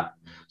do that.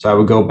 So I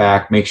would go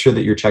back, make sure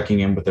that you're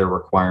checking in with their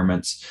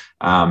requirements,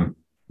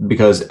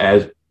 because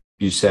as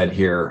you said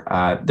here,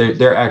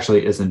 there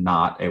actually is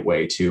not a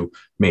way to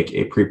make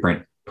a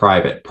preprint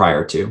private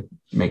prior to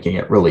making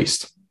it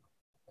released.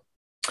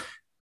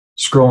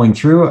 Scrolling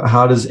through,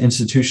 how does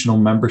institutional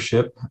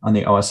membership on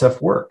the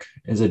OSF work?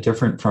 Is it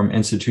different from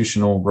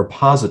institutional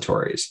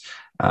repositories?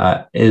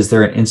 Is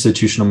there an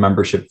institutional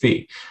membership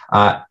fee?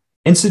 OSF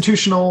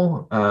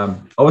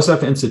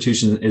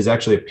institution is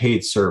actually a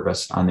paid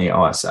service on the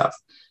OSF.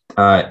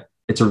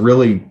 It's a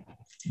really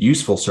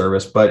useful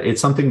service, but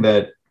it's something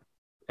that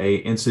a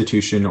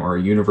institution or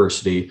a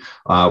university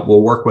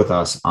will work with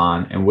us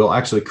on, and we'll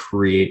actually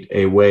create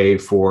a way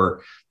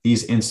for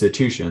these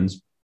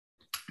institutions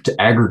to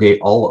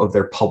aggregate all of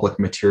their public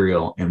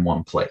material in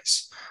one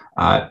place.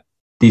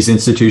 These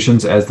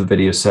institutions, as the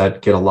video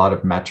said, get a lot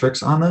of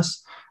metrics on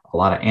this, a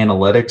lot of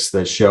analytics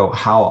that show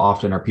how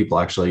often are people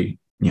actually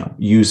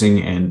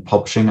using and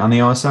publishing on the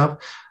OSF.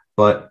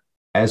 But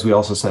as we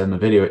also said in the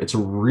video, it's a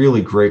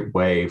really great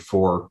way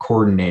for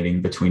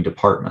coordinating between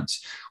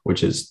departments,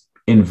 which is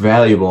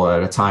invaluable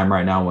at a time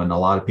right now when a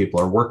lot of people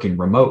are working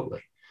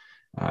remotely.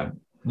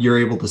 You're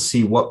able to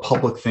see what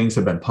public things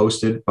have been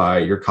posted by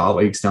your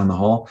colleagues down the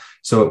hall.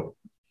 So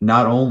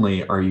not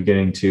only are you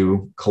getting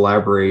to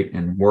collaborate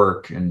and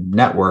work and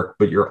network,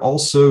 but you're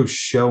also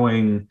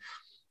showing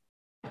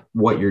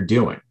what you're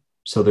doing.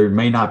 So there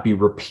may not be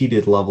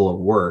repeated level of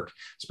work,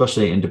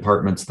 especially in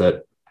departments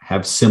that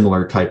have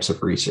similar types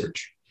of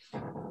research.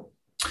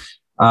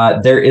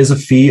 There is a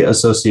fee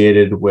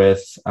associated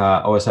with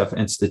OSF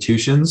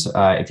institutions.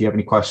 If you have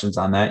any questions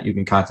on that, you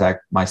can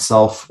contact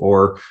myself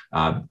or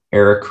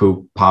Eric,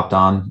 who popped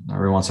on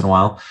every once in a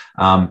while.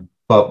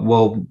 But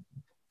we'll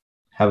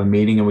have a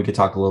meeting and we could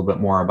talk a little bit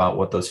more about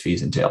what those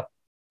fees entail.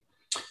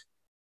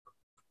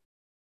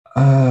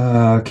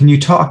 Can you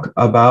talk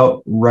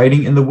about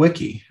writing in the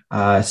wiki?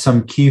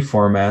 Some key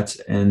formats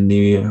in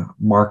the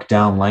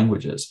markdown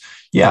languages.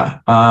 Yeah,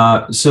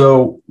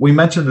 so we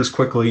mentioned this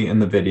quickly in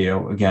the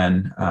video.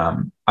 Again,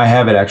 I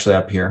have it actually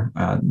up here.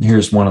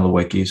 Here's one of the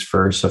wikis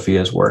for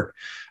Sophia's work.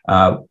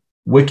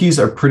 Wikis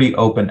are pretty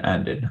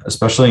open-ended,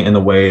 especially in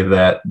the way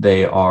that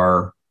they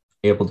are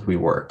able to be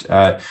worked.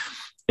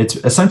 It's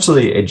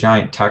essentially a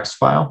giant text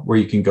file where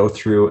you can go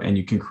through and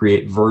you can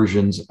create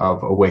versions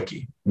of a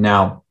wiki.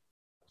 Now,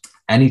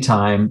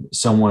 anytime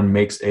someone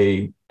makes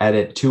a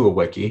edit to a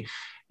wiki,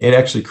 it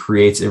actually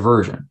creates a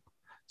version.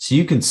 So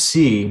you can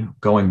see,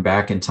 going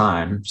back in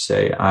time,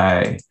 say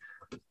I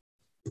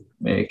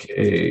make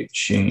a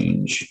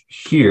change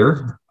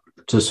here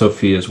to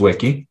Sophia's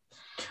wiki.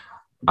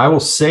 I will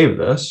save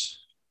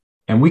this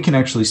and we can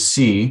actually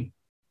see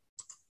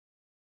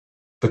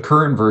the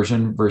current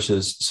version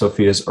versus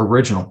Sophia's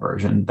original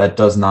version that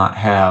does not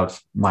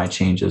have my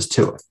changes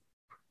to it.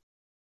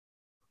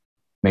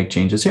 Make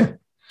changes here.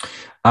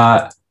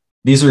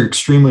 These are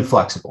extremely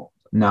flexible.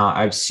 Now,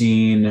 I've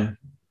seen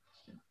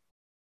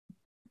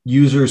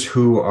users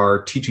who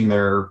are teaching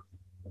their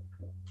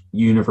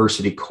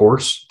university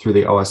course through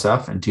the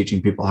OSF and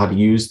teaching people how to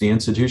use the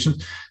institution.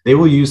 They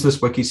will use this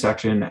wiki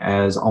section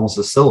as almost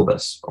a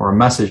syllabus or a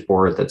message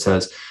board that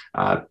says,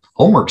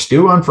 homework's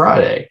due on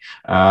Friday,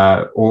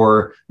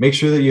 or make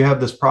sure that you have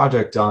this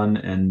project done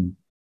and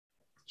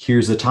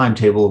here's the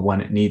timetable of when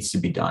it needs to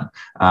be done.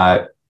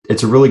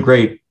 It's a really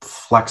great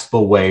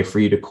flexible way for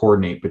you to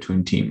coordinate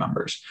between team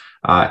members.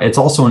 It's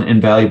also an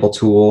invaluable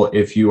tool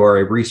if you are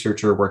a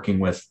researcher working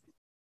with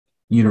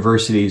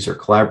universities or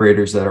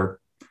collaborators that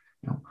are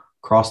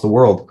across the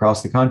world,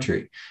 across the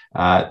country.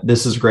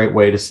 This is a great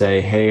way to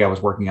say, hey, I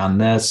was working on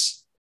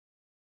this.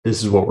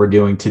 This is what we're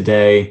doing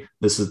today.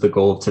 This is the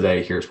goal of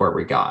today. Here's what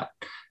we got.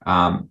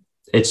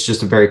 It's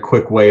just a very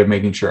quick way of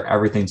making sure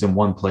everything's in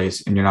one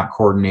place and you're not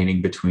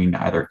coordinating between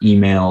either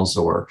emails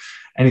or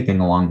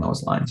anything along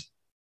those lines.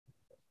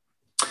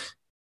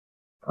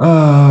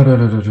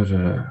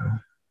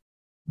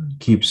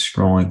 Keep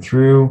scrolling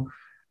through.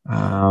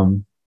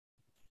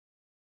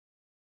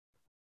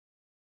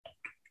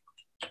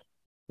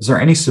 Is there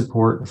any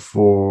support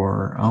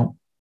for, oh,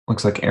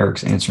 looks like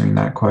Eric's answering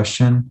that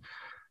question.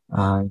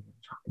 Talk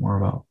more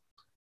about.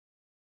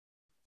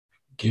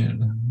 You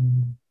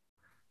can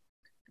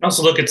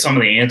also look at some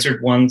of the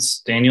answered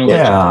ones, Daniel.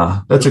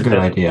 Yeah, that's a good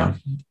idea.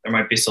 There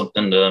might be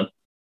something to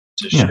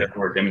share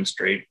or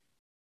demonstrate.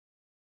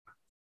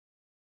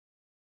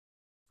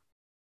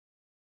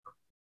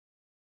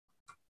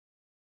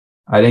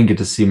 I didn't get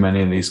to see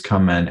many of these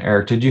come in.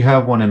 Eric, did you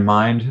have one in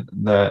mind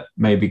that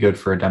may be good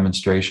for a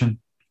demonstration?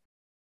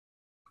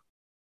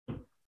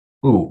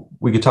 Ooh,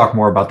 we could talk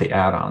more about the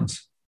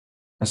add-ons.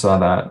 I saw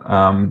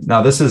that.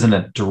 Now, this isn't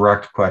a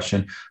direct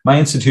question. My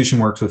institution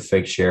works with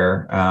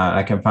Figshare.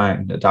 I can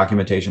find the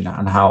documentation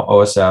on how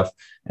OSF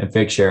and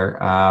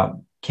Figshare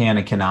can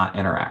and cannot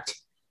interact.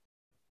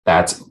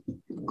 That's a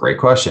great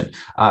question.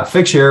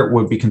 Figshare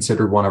would be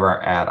considered one of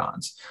our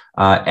add-ons.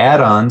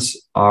 Add-ons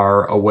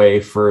are a way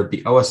for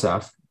the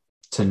OSF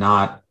to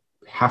not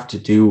have to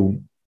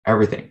do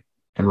everything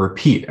and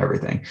repeat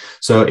everything.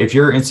 So if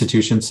your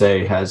institution,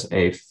 say, has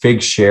a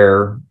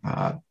Figshare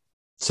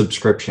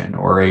subscription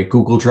or a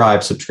Google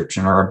Drive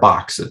subscription or a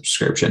Box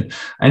subscription,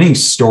 any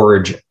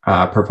storage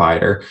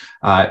provider,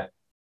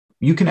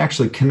 you can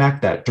actually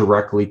connect that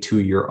directly to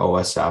your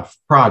OSF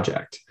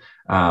project.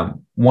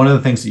 One of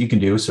the things that you can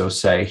do, so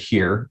say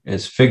here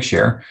is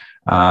Figshare,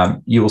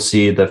 you will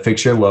see the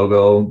Figshare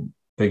logo,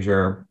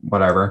 Figshare,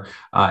 whatever,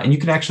 and you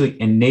can actually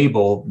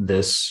enable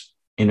this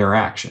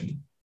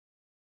interaction.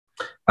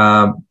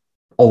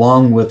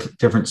 Along with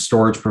different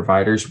storage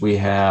providers, we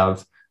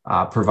have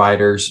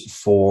providers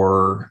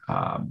for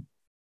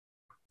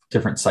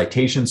different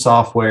citation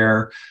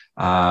software.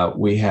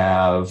 We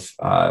have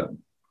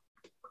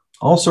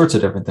all sorts of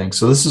different things.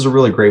 So this is a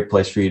really great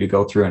place for you to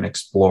go through and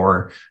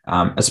explore,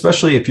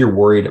 especially if you're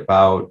worried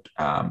about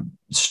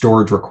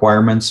storage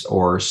requirements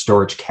or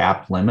storage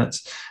cap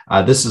limits.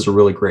 This is a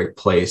really great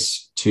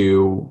place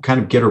to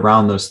kind of get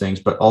around those things,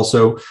 but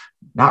also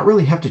not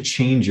really have to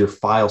change your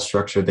file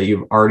structure that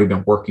you've already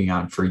been working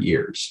on for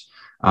years.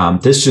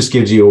 This just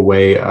gives you a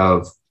way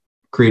of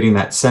creating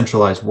that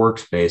centralized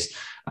workspace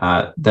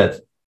that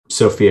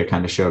Sophia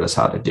kind of showed us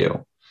how to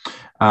do.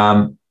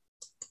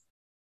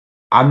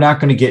 I'm not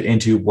going to get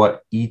into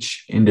what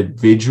each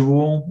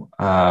individual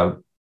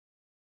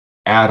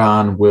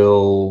add-on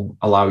will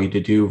allow you to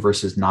do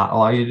versus not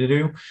allow you to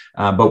do,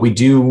 but we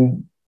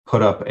do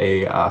put up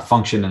a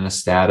function and a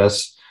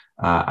status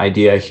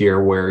idea here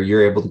where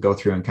you're able to go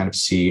through and kind of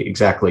see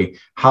exactly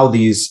how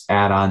these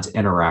add-ons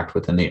interact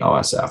within the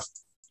OSF.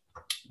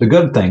 The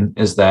good thing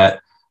is that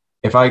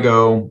if I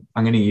go,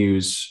 I'm going to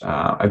use,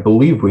 I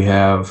believe we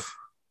have,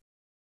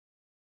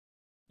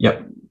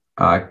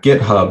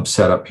 GitHub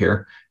set up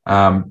here.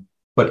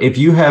 But if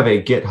you have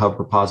a GitHub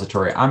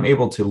repository, I'm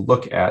able to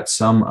look at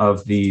some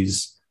of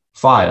these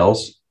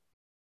files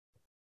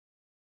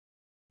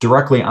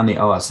directly on the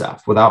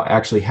OSF without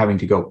actually having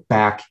to go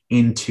back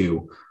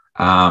into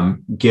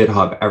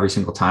GitHub every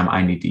single time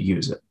I need to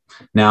use it.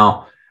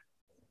 Now,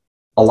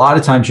 a lot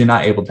of times you're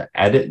not able to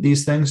edit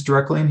these things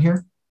directly in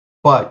here,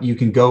 but you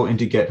can go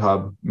into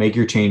GitHub, make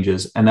your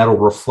changes, and that'll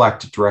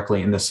reflect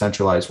directly in the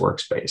centralized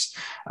workspace,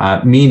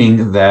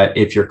 meaning that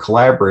if your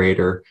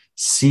collaborator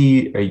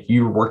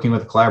you're working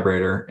with a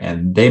collaborator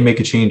and they make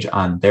a change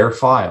on their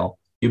file,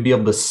 you'll be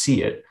able to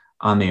see it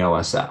on the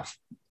OSF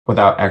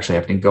without actually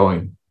having to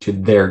go to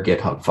their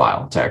GitHub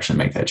file to actually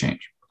make that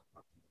change.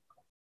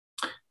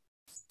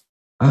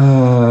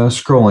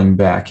 Scrolling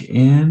back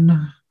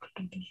in.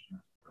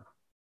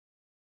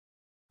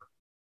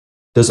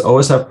 Does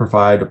OSF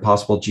provide a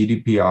possible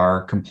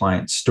GDPR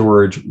compliant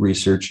storage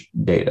research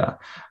data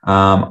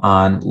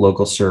on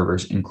local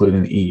servers,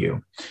 including the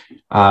EU?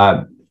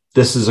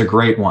 This is a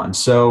great one.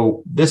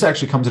 So this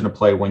actually comes into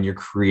play when you're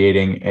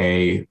creating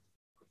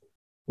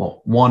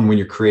when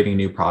you're creating a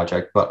new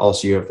project, but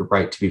also you have the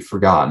right to be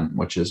forgotten,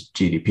 which is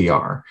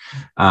GDPR.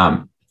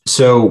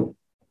 So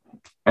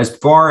as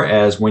far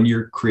as when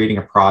you're creating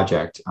a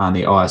project on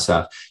the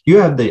OSF, you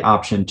have the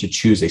option to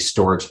choose a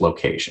storage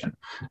location.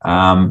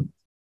 I'm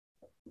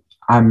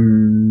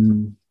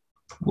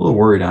a little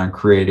worried on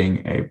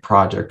creating a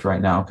project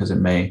right now because it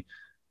may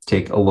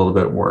take a little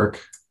bit of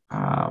work.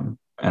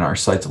 And our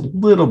site's a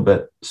little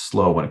bit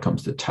slow when it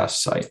comes to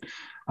test site.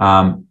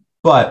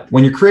 But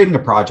when you're creating a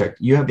project,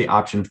 you have the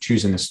option of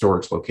choosing a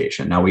storage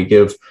location. Now we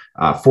give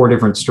 4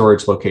 different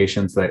storage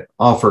locations that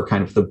offer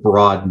kind of the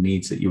broad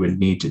needs that you would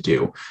need to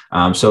do.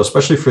 So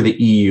especially for the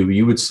EU,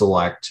 you would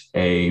select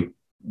the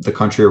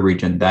country or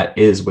region that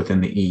is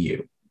within the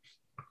EU.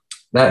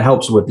 That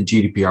helps with the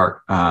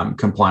GDPR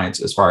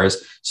compliance as far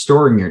as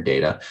storing your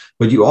data,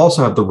 but you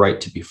also have the right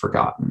to be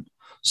forgotten.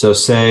 So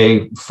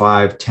say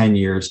 5-10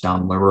 years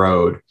down the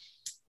road,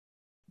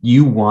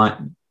 you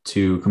want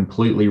to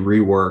completely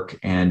rework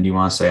and you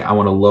want to say, I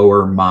want to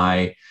lower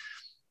my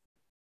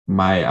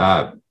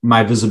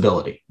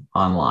visibility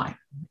online.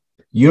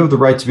 You have the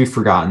right to be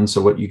forgotten.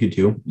 So what you could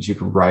do is you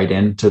could write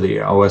into the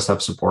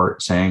OSF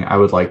support saying, I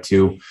would like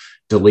to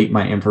delete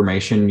my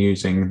information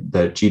using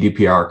the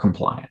GDPR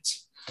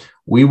compliance.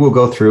 We will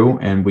go through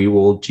and we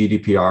will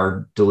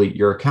GDPR delete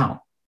your account,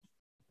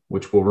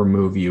 which will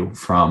remove you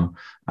from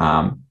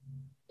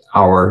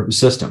our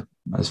system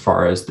as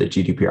far as the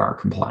GDPR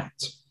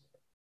compliance.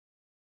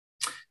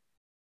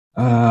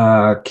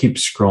 Keep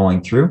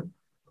scrolling through.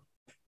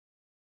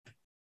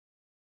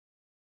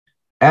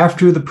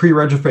 After the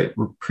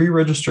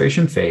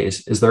pre-registration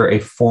phase, is there a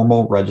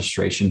formal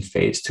registration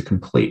phase to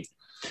complete?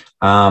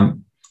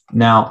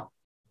 Now,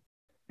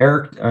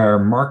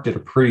 Mark did a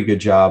pretty good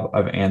job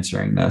of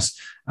answering this.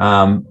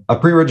 A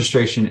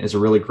pre-registration is a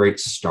really great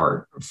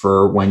start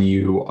for when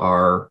you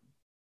are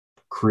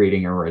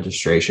creating a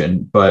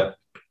registration, but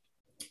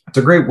it's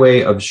a great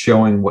way of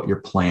showing what your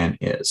plan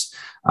is.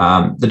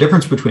 The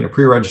difference between a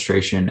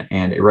pre-registration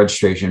and a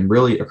registration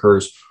really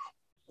occurs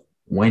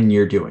when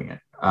you're doing it.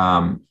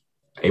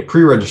 A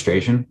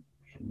pre-registration,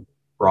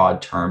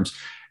 broad terms,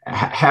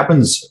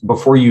 happens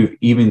before you've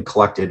even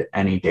collected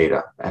any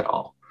data at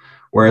all.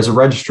 Whereas a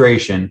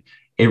registration,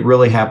 it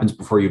really happens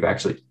before you've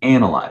actually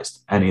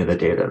analyzed any of the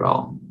data at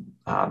all.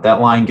 That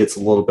line gets a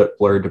little bit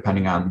blurred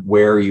depending on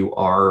where you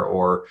are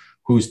or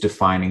who's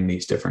defining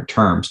these different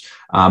terms.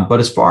 But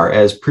as far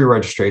as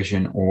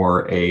pre-registration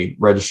or a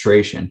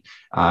registration,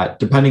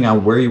 depending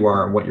on where you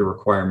are and what your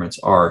requirements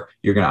are,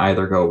 you're going to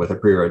either go with a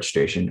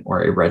pre-registration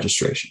or a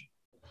registration.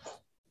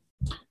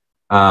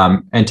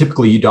 And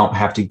typically you don't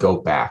have to go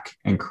back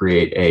and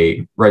create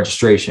a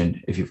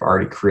registration if you've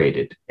already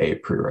created a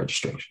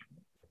pre-registration.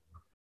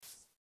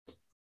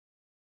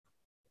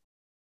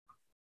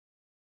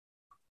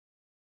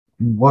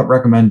 What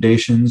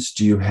recommendations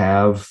do you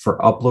have for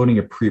uploading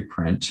a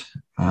preprint,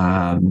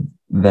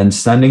 then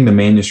sending the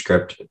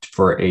manuscript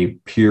for a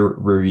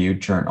peer-reviewed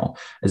journal?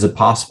 Is it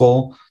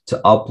possible to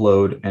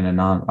upload in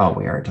a oh,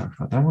 we already talked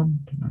about that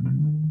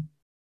one.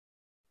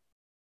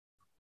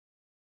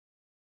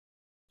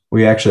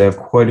 We actually have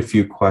quite a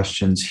few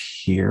questions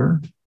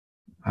here.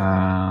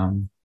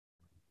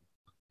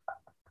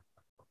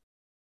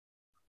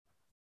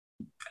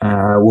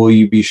 Will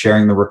you be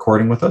sharing the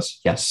recording with us?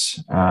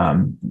 Yes,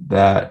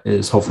 that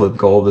is hopefully the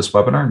goal of this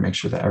webinar, and make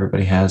sure that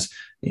everybody has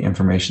the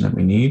information that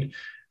we need.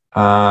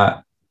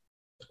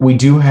 We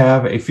do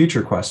have a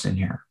future question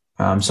here.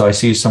 So I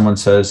see someone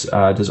says,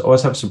 does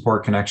OSF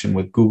support connection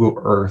with Google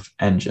Earth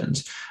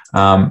engines?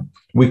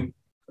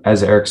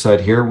 As Eric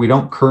said here, we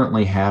don't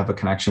currently have a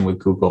connection with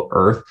Google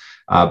Earth.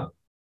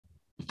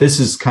 This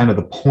is kind of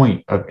the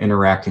point of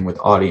interacting with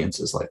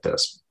audiences like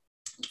this.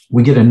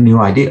 We get new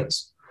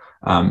ideas.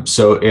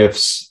 So if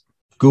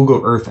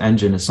Google Earth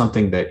Engine is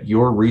something that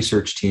your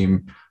research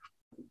team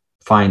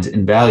finds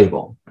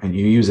invaluable and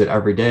you use it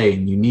every day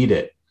and you need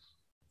it,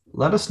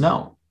 let us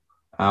know.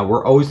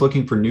 We're always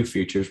looking for new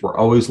features. We're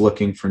always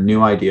looking for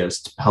new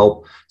ideas to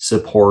help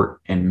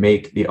support and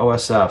make the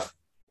OSF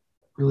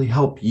really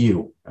help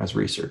you as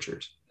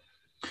researchers.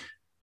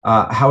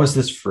 How is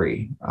this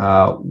free?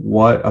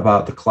 What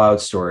about the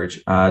cloud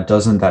storage?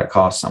 Doesn't that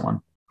cost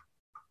someone?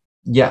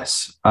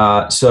 Yes.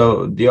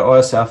 So the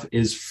OSF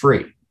is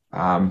free.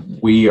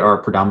 We are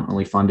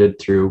predominantly funded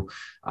through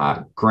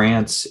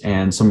grants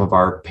and some of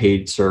our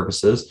paid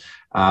services,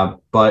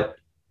 but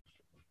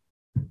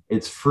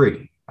it's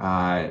free.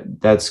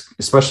 That's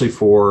especially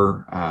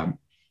for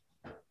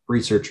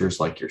researchers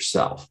like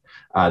yourself.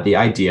 The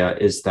idea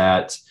is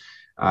that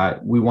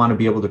we want to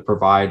be able to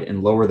provide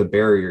and lower the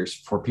barriers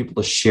for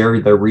people to share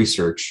their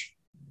research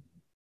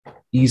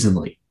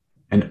easily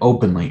and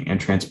openly and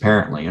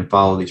transparently and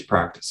follow these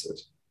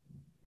practices.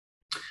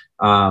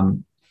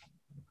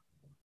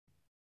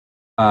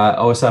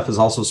 OSF is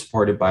also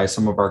supported by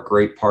some of our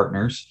great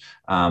partners,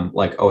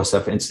 like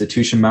OSF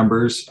institution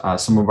members,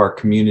 some of our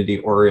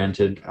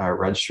community-oriented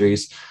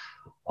registries,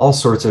 all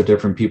sorts of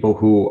different people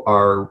who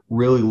are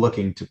really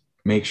looking to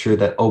make sure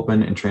that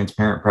open and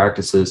transparent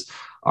practices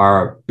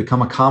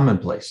become a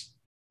commonplace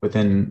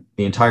within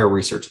the entire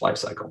research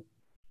lifecycle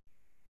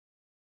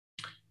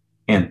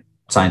and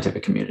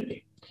scientific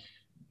community.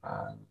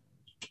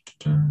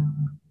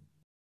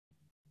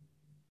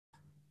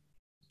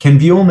 Can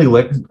view-only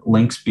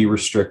links be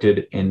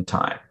restricted in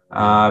time?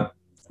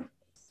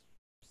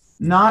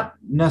 Not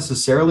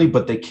necessarily,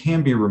 but they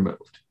can be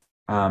removed.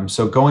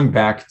 So going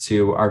back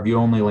to our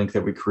view-only link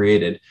that we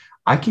created,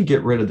 I can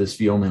get rid of this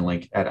view-only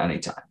link at any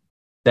time.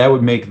 That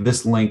would make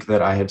this link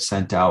that I have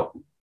sent out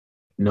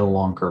no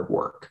longer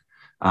work.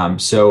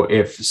 So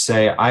if,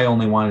 say, I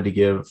only wanted to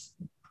give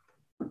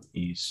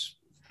these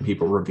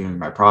people reviewing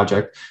my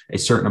project a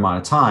certain amount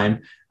of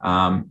time,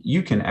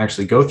 you can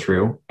actually go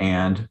through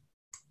and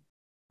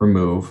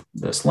remove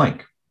this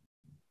link.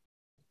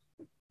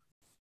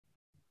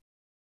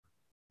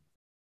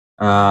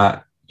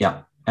 Yeah,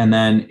 and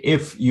then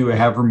if you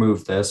have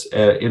removed this,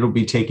 it'll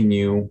be taking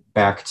you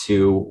back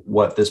to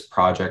what this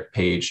project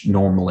page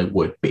normally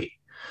would be.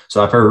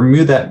 So if I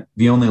remove that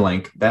view-only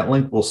link, that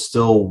link will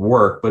still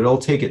work, but it'll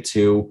take it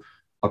to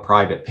a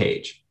private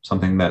page,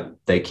 something that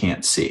they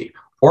can't see.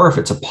 Or if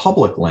it's a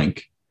public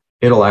link,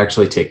 it'll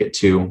actually take it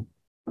to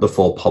the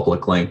full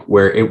public link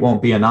where it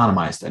won't be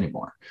anonymized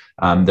anymore.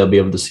 They'll be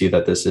able to see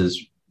that this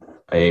is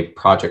a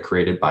project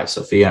created by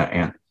Sophia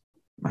and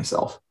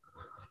myself.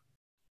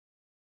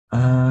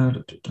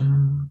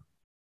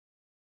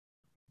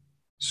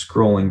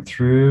 Scrolling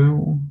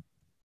through.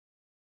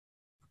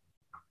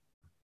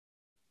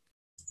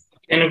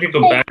 And if you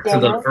go back to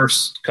the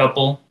first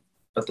couple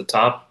at the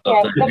top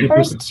of the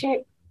first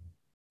two.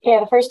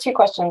 Yeah, the first two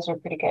questions are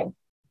pretty good.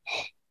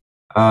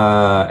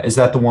 Is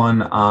that the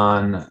one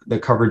on the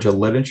coverage of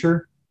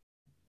literature?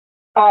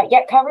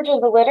 Yeah, coverage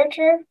of the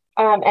literature.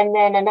 And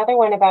then another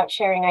one about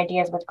sharing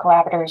ideas with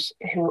collaborators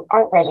who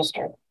aren't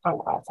registered on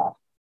OSF.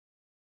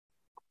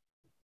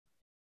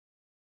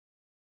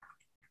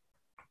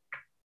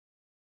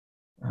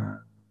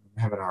 I'm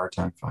having a hard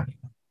time finding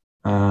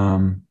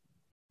them.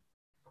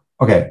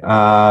 Okay,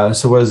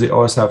 so what is the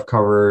OSF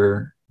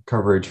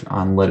coverage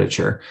on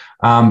literature?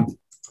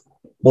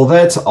 Well,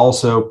 that's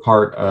also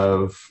part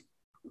of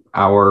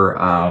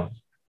our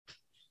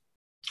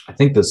I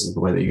think this is the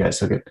way that you guys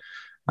took it.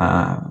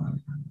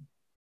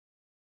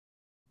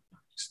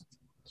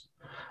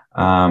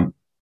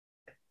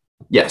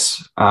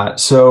 Yes.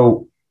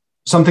 So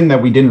something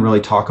that we didn't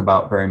really talk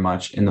about very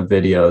much in the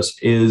videos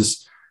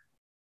is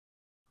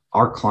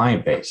our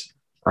client base,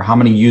 or how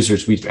many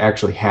users we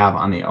actually have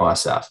on the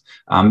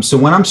OSF. So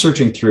when I'm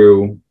searching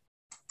through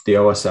the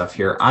OSF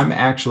here, I'm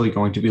actually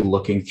going to be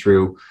looking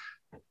through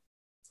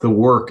the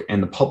work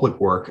and the public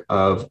work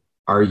of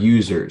our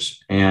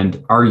users.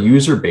 And our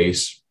user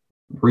base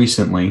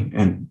recently,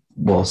 and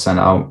we'll send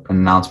out an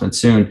announcement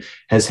soon,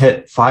 has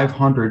hit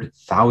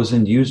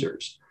 500,000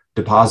 users,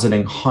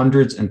 depositing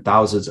hundreds and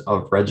thousands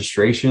of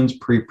registrations,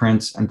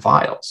 preprints, and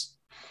files.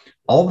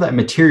 All of that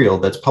material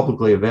that's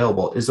publicly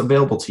available is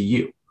available to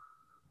you.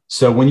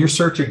 So when you're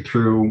searching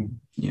through,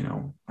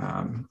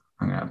 I'm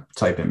going to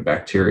type in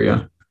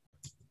bacteria.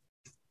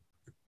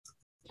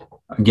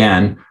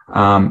 Again,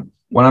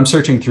 when I'm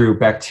searching through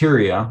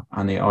bacteria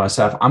on the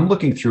OSF, I'm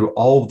looking through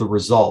all of the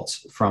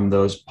results from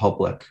those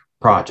public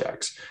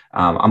projects.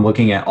 I'm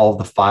looking at all of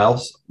the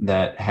files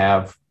that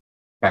have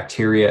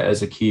bacteria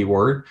as a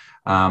keyword.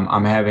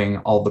 I'm having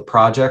all the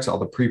projects, all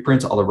the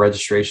preprints, all the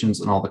registrations,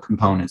 and all the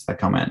components that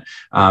come in.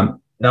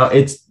 Now,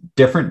 it's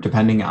different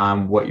depending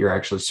on what you're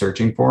actually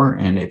searching for,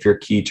 and if your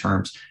key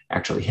terms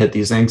actually hit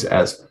these things,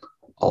 as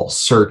all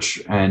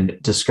search and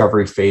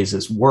discovery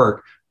phases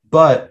work.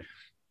 But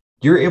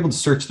you're able to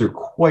search through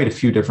quite a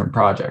few different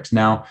projects.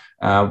 Now,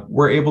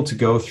 we're able to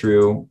go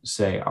through,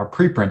 say, our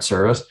preprint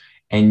service,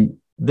 and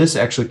this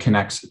actually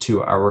connects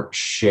to our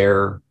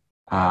share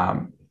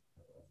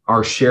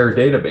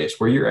database,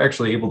 where you're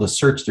actually able to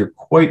search through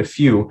quite a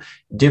few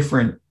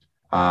different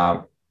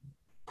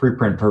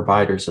preprint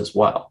providers as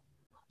well.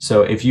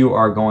 So if you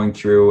are going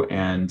through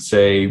and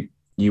say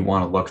you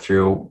want to look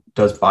through,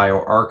 does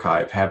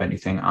bioRxiv have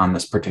anything on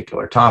this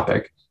particular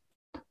topic?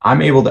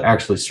 I'm able to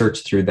actually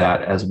search through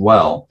that as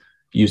well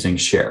using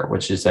Share,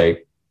 which is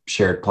a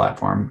shared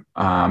platform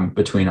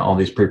between all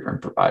these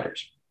preprint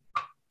providers.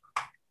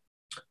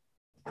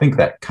 I think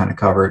that kind of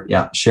covered,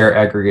 yeah, Share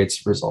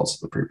aggregates results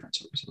of the preprint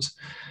services.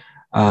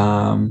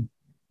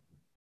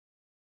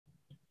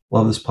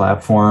 Love this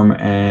platform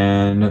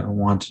and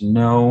want to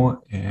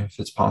know if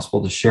it's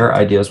possible to share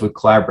ideas with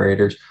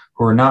collaborators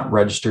who are not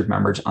registered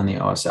members on the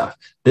OSF.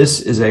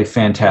 This is a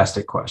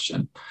fantastic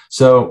question.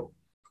 So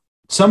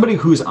somebody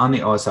who's on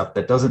the OSF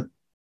that doesn't,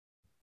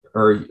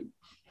 or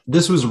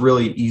this was a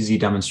really easy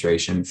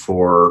demonstration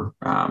for,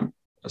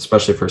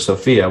 especially for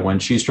Sophia, when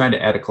she's trying to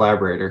add a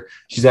collaborator,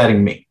 she's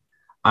adding me.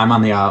 I'm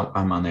on the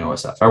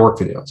OSF. I work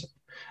for the OSF.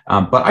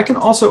 But I can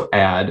also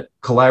add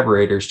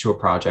collaborators to a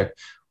project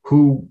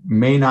who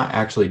may not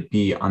actually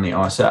be on the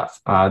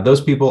OSF.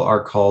 Those people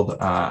are called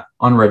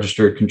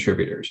unregistered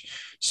contributors.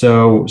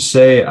 So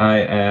say I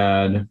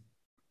add,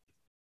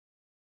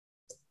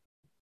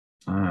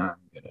 I'm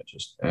going to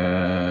just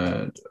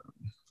add,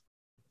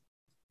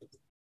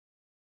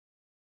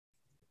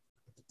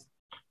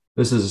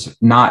 this is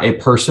not a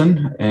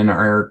person in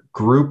our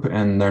group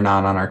and they're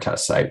not on our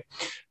test site.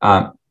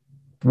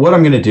 What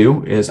I'm going to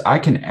do is I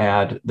can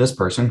add this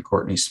person,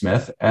 Courtney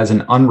Smith, as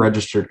an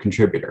unregistered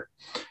contributor.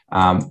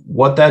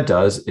 What that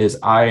does is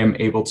I am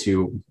able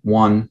to,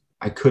 one,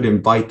 I could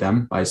invite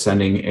them by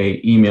sending an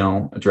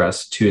email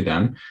address to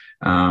them.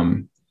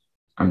 I'm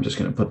just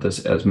going to put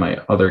this as my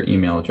other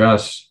email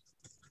address.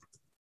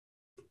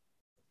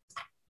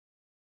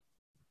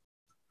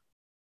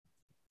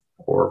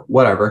 Or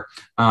whatever.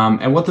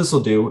 And what this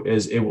will do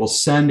is it will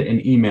send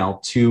an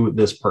email to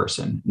this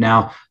person.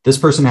 Now, this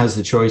person has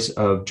the choice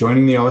of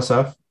joining the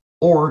OSF,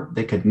 or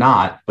they could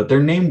not, but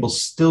their name will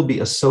still be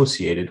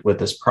associated with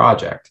this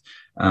project.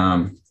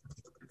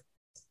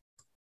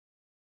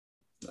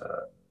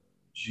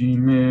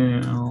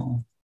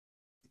 Gmail.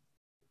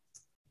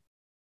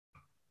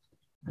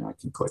 And I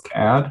can click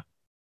add.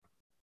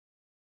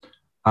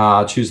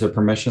 Choose the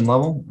permission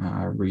level,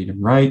 read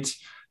and write.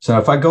 So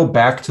if I go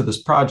back to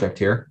this project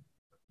here,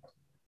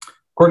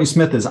 Courtney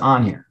Smith is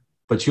on here,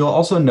 but you'll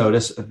also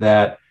notice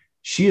that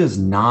she is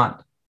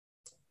not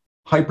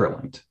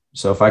hyperlinked.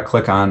 So if I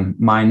click on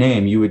my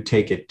name, you would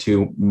take it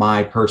to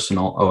my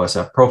personal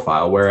OSF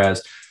profile,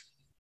 whereas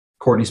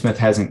Courtney Smith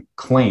hasn't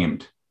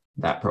claimed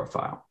that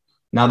profile.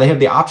 Now they have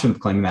the option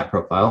of claiming that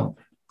profile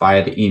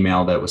via the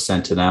email that was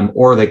sent to them,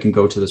 or they can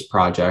go to this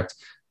project,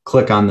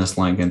 click on this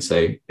link and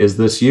say, is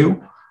this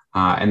you?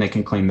 And they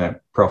can claim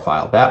that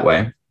profile that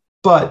way.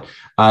 But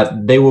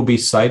they will be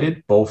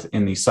cited both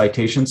in the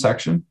citation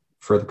section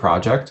for the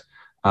project,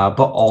 but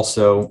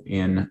also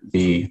in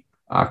the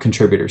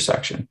contributor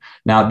section.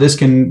 Now, this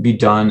can be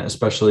done,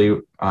 especially,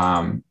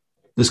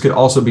 this could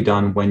also be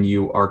done when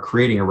you are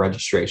creating a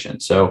registration.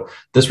 So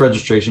this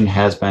registration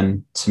has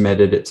been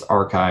submitted, it's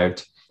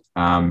archived.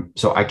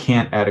 So I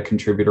can't add a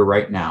contributor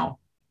right now,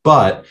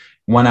 but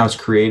when I was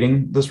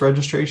creating this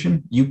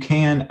registration, you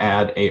can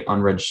add an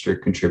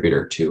unregistered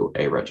contributor to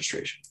a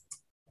registration.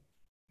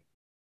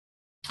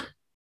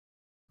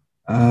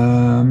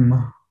 I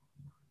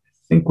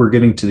think we're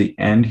getting to the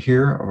end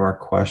here of our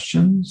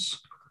questions.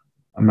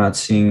 I'm not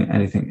seeing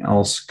anything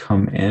else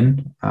come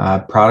in.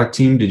 Product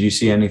team, did you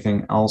see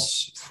anything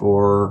else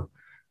for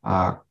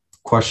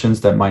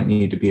questions that might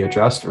need to be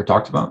addressed or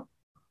talked about?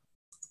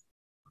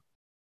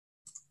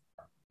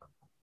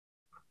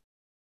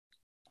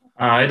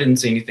 I didn't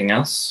see anything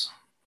else.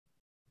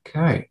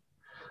 Okay.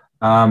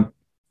 Well,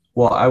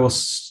 I will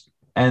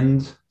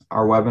end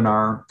our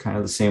webinar kind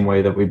of the same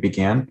way that we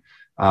began.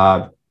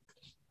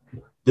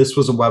 This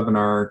was a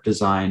webinar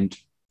designed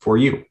for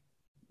you.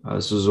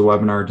 This was a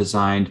webinar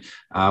designed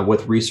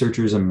with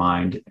researchers in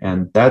mind,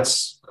 and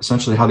that's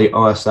essentially how the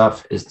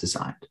OSF is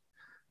designed.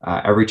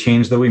 Every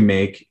change that we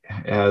make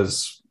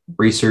has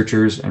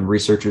researchers and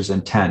researchers'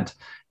 intent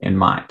in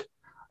mind.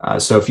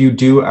 So if you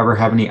do ever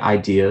have any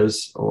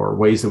ideas or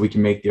ways that we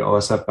can make the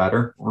OSF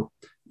better, or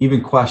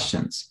even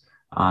questions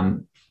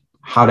on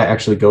how to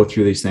actually go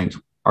through these things,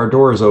 our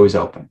door is always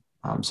open.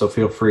 So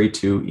feel free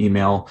to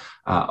email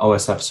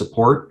OSF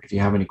support if you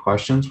have any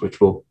questions, which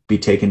will be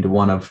taken to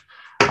one of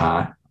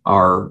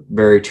our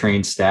very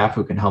trained staff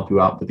who can help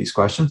you out with these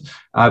questions.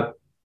 But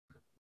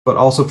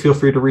also feel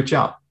free to reach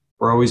out.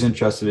 We're always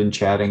interested in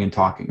chatting and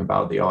talking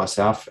about the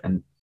OSF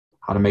and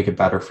how to make it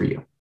better for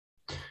you.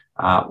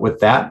 With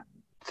that,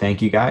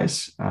 thank you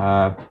guys.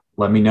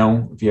 Let me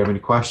know if you have any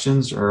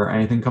questions or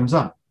anything comes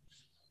up.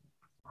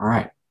 All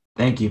right.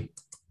 Thank you.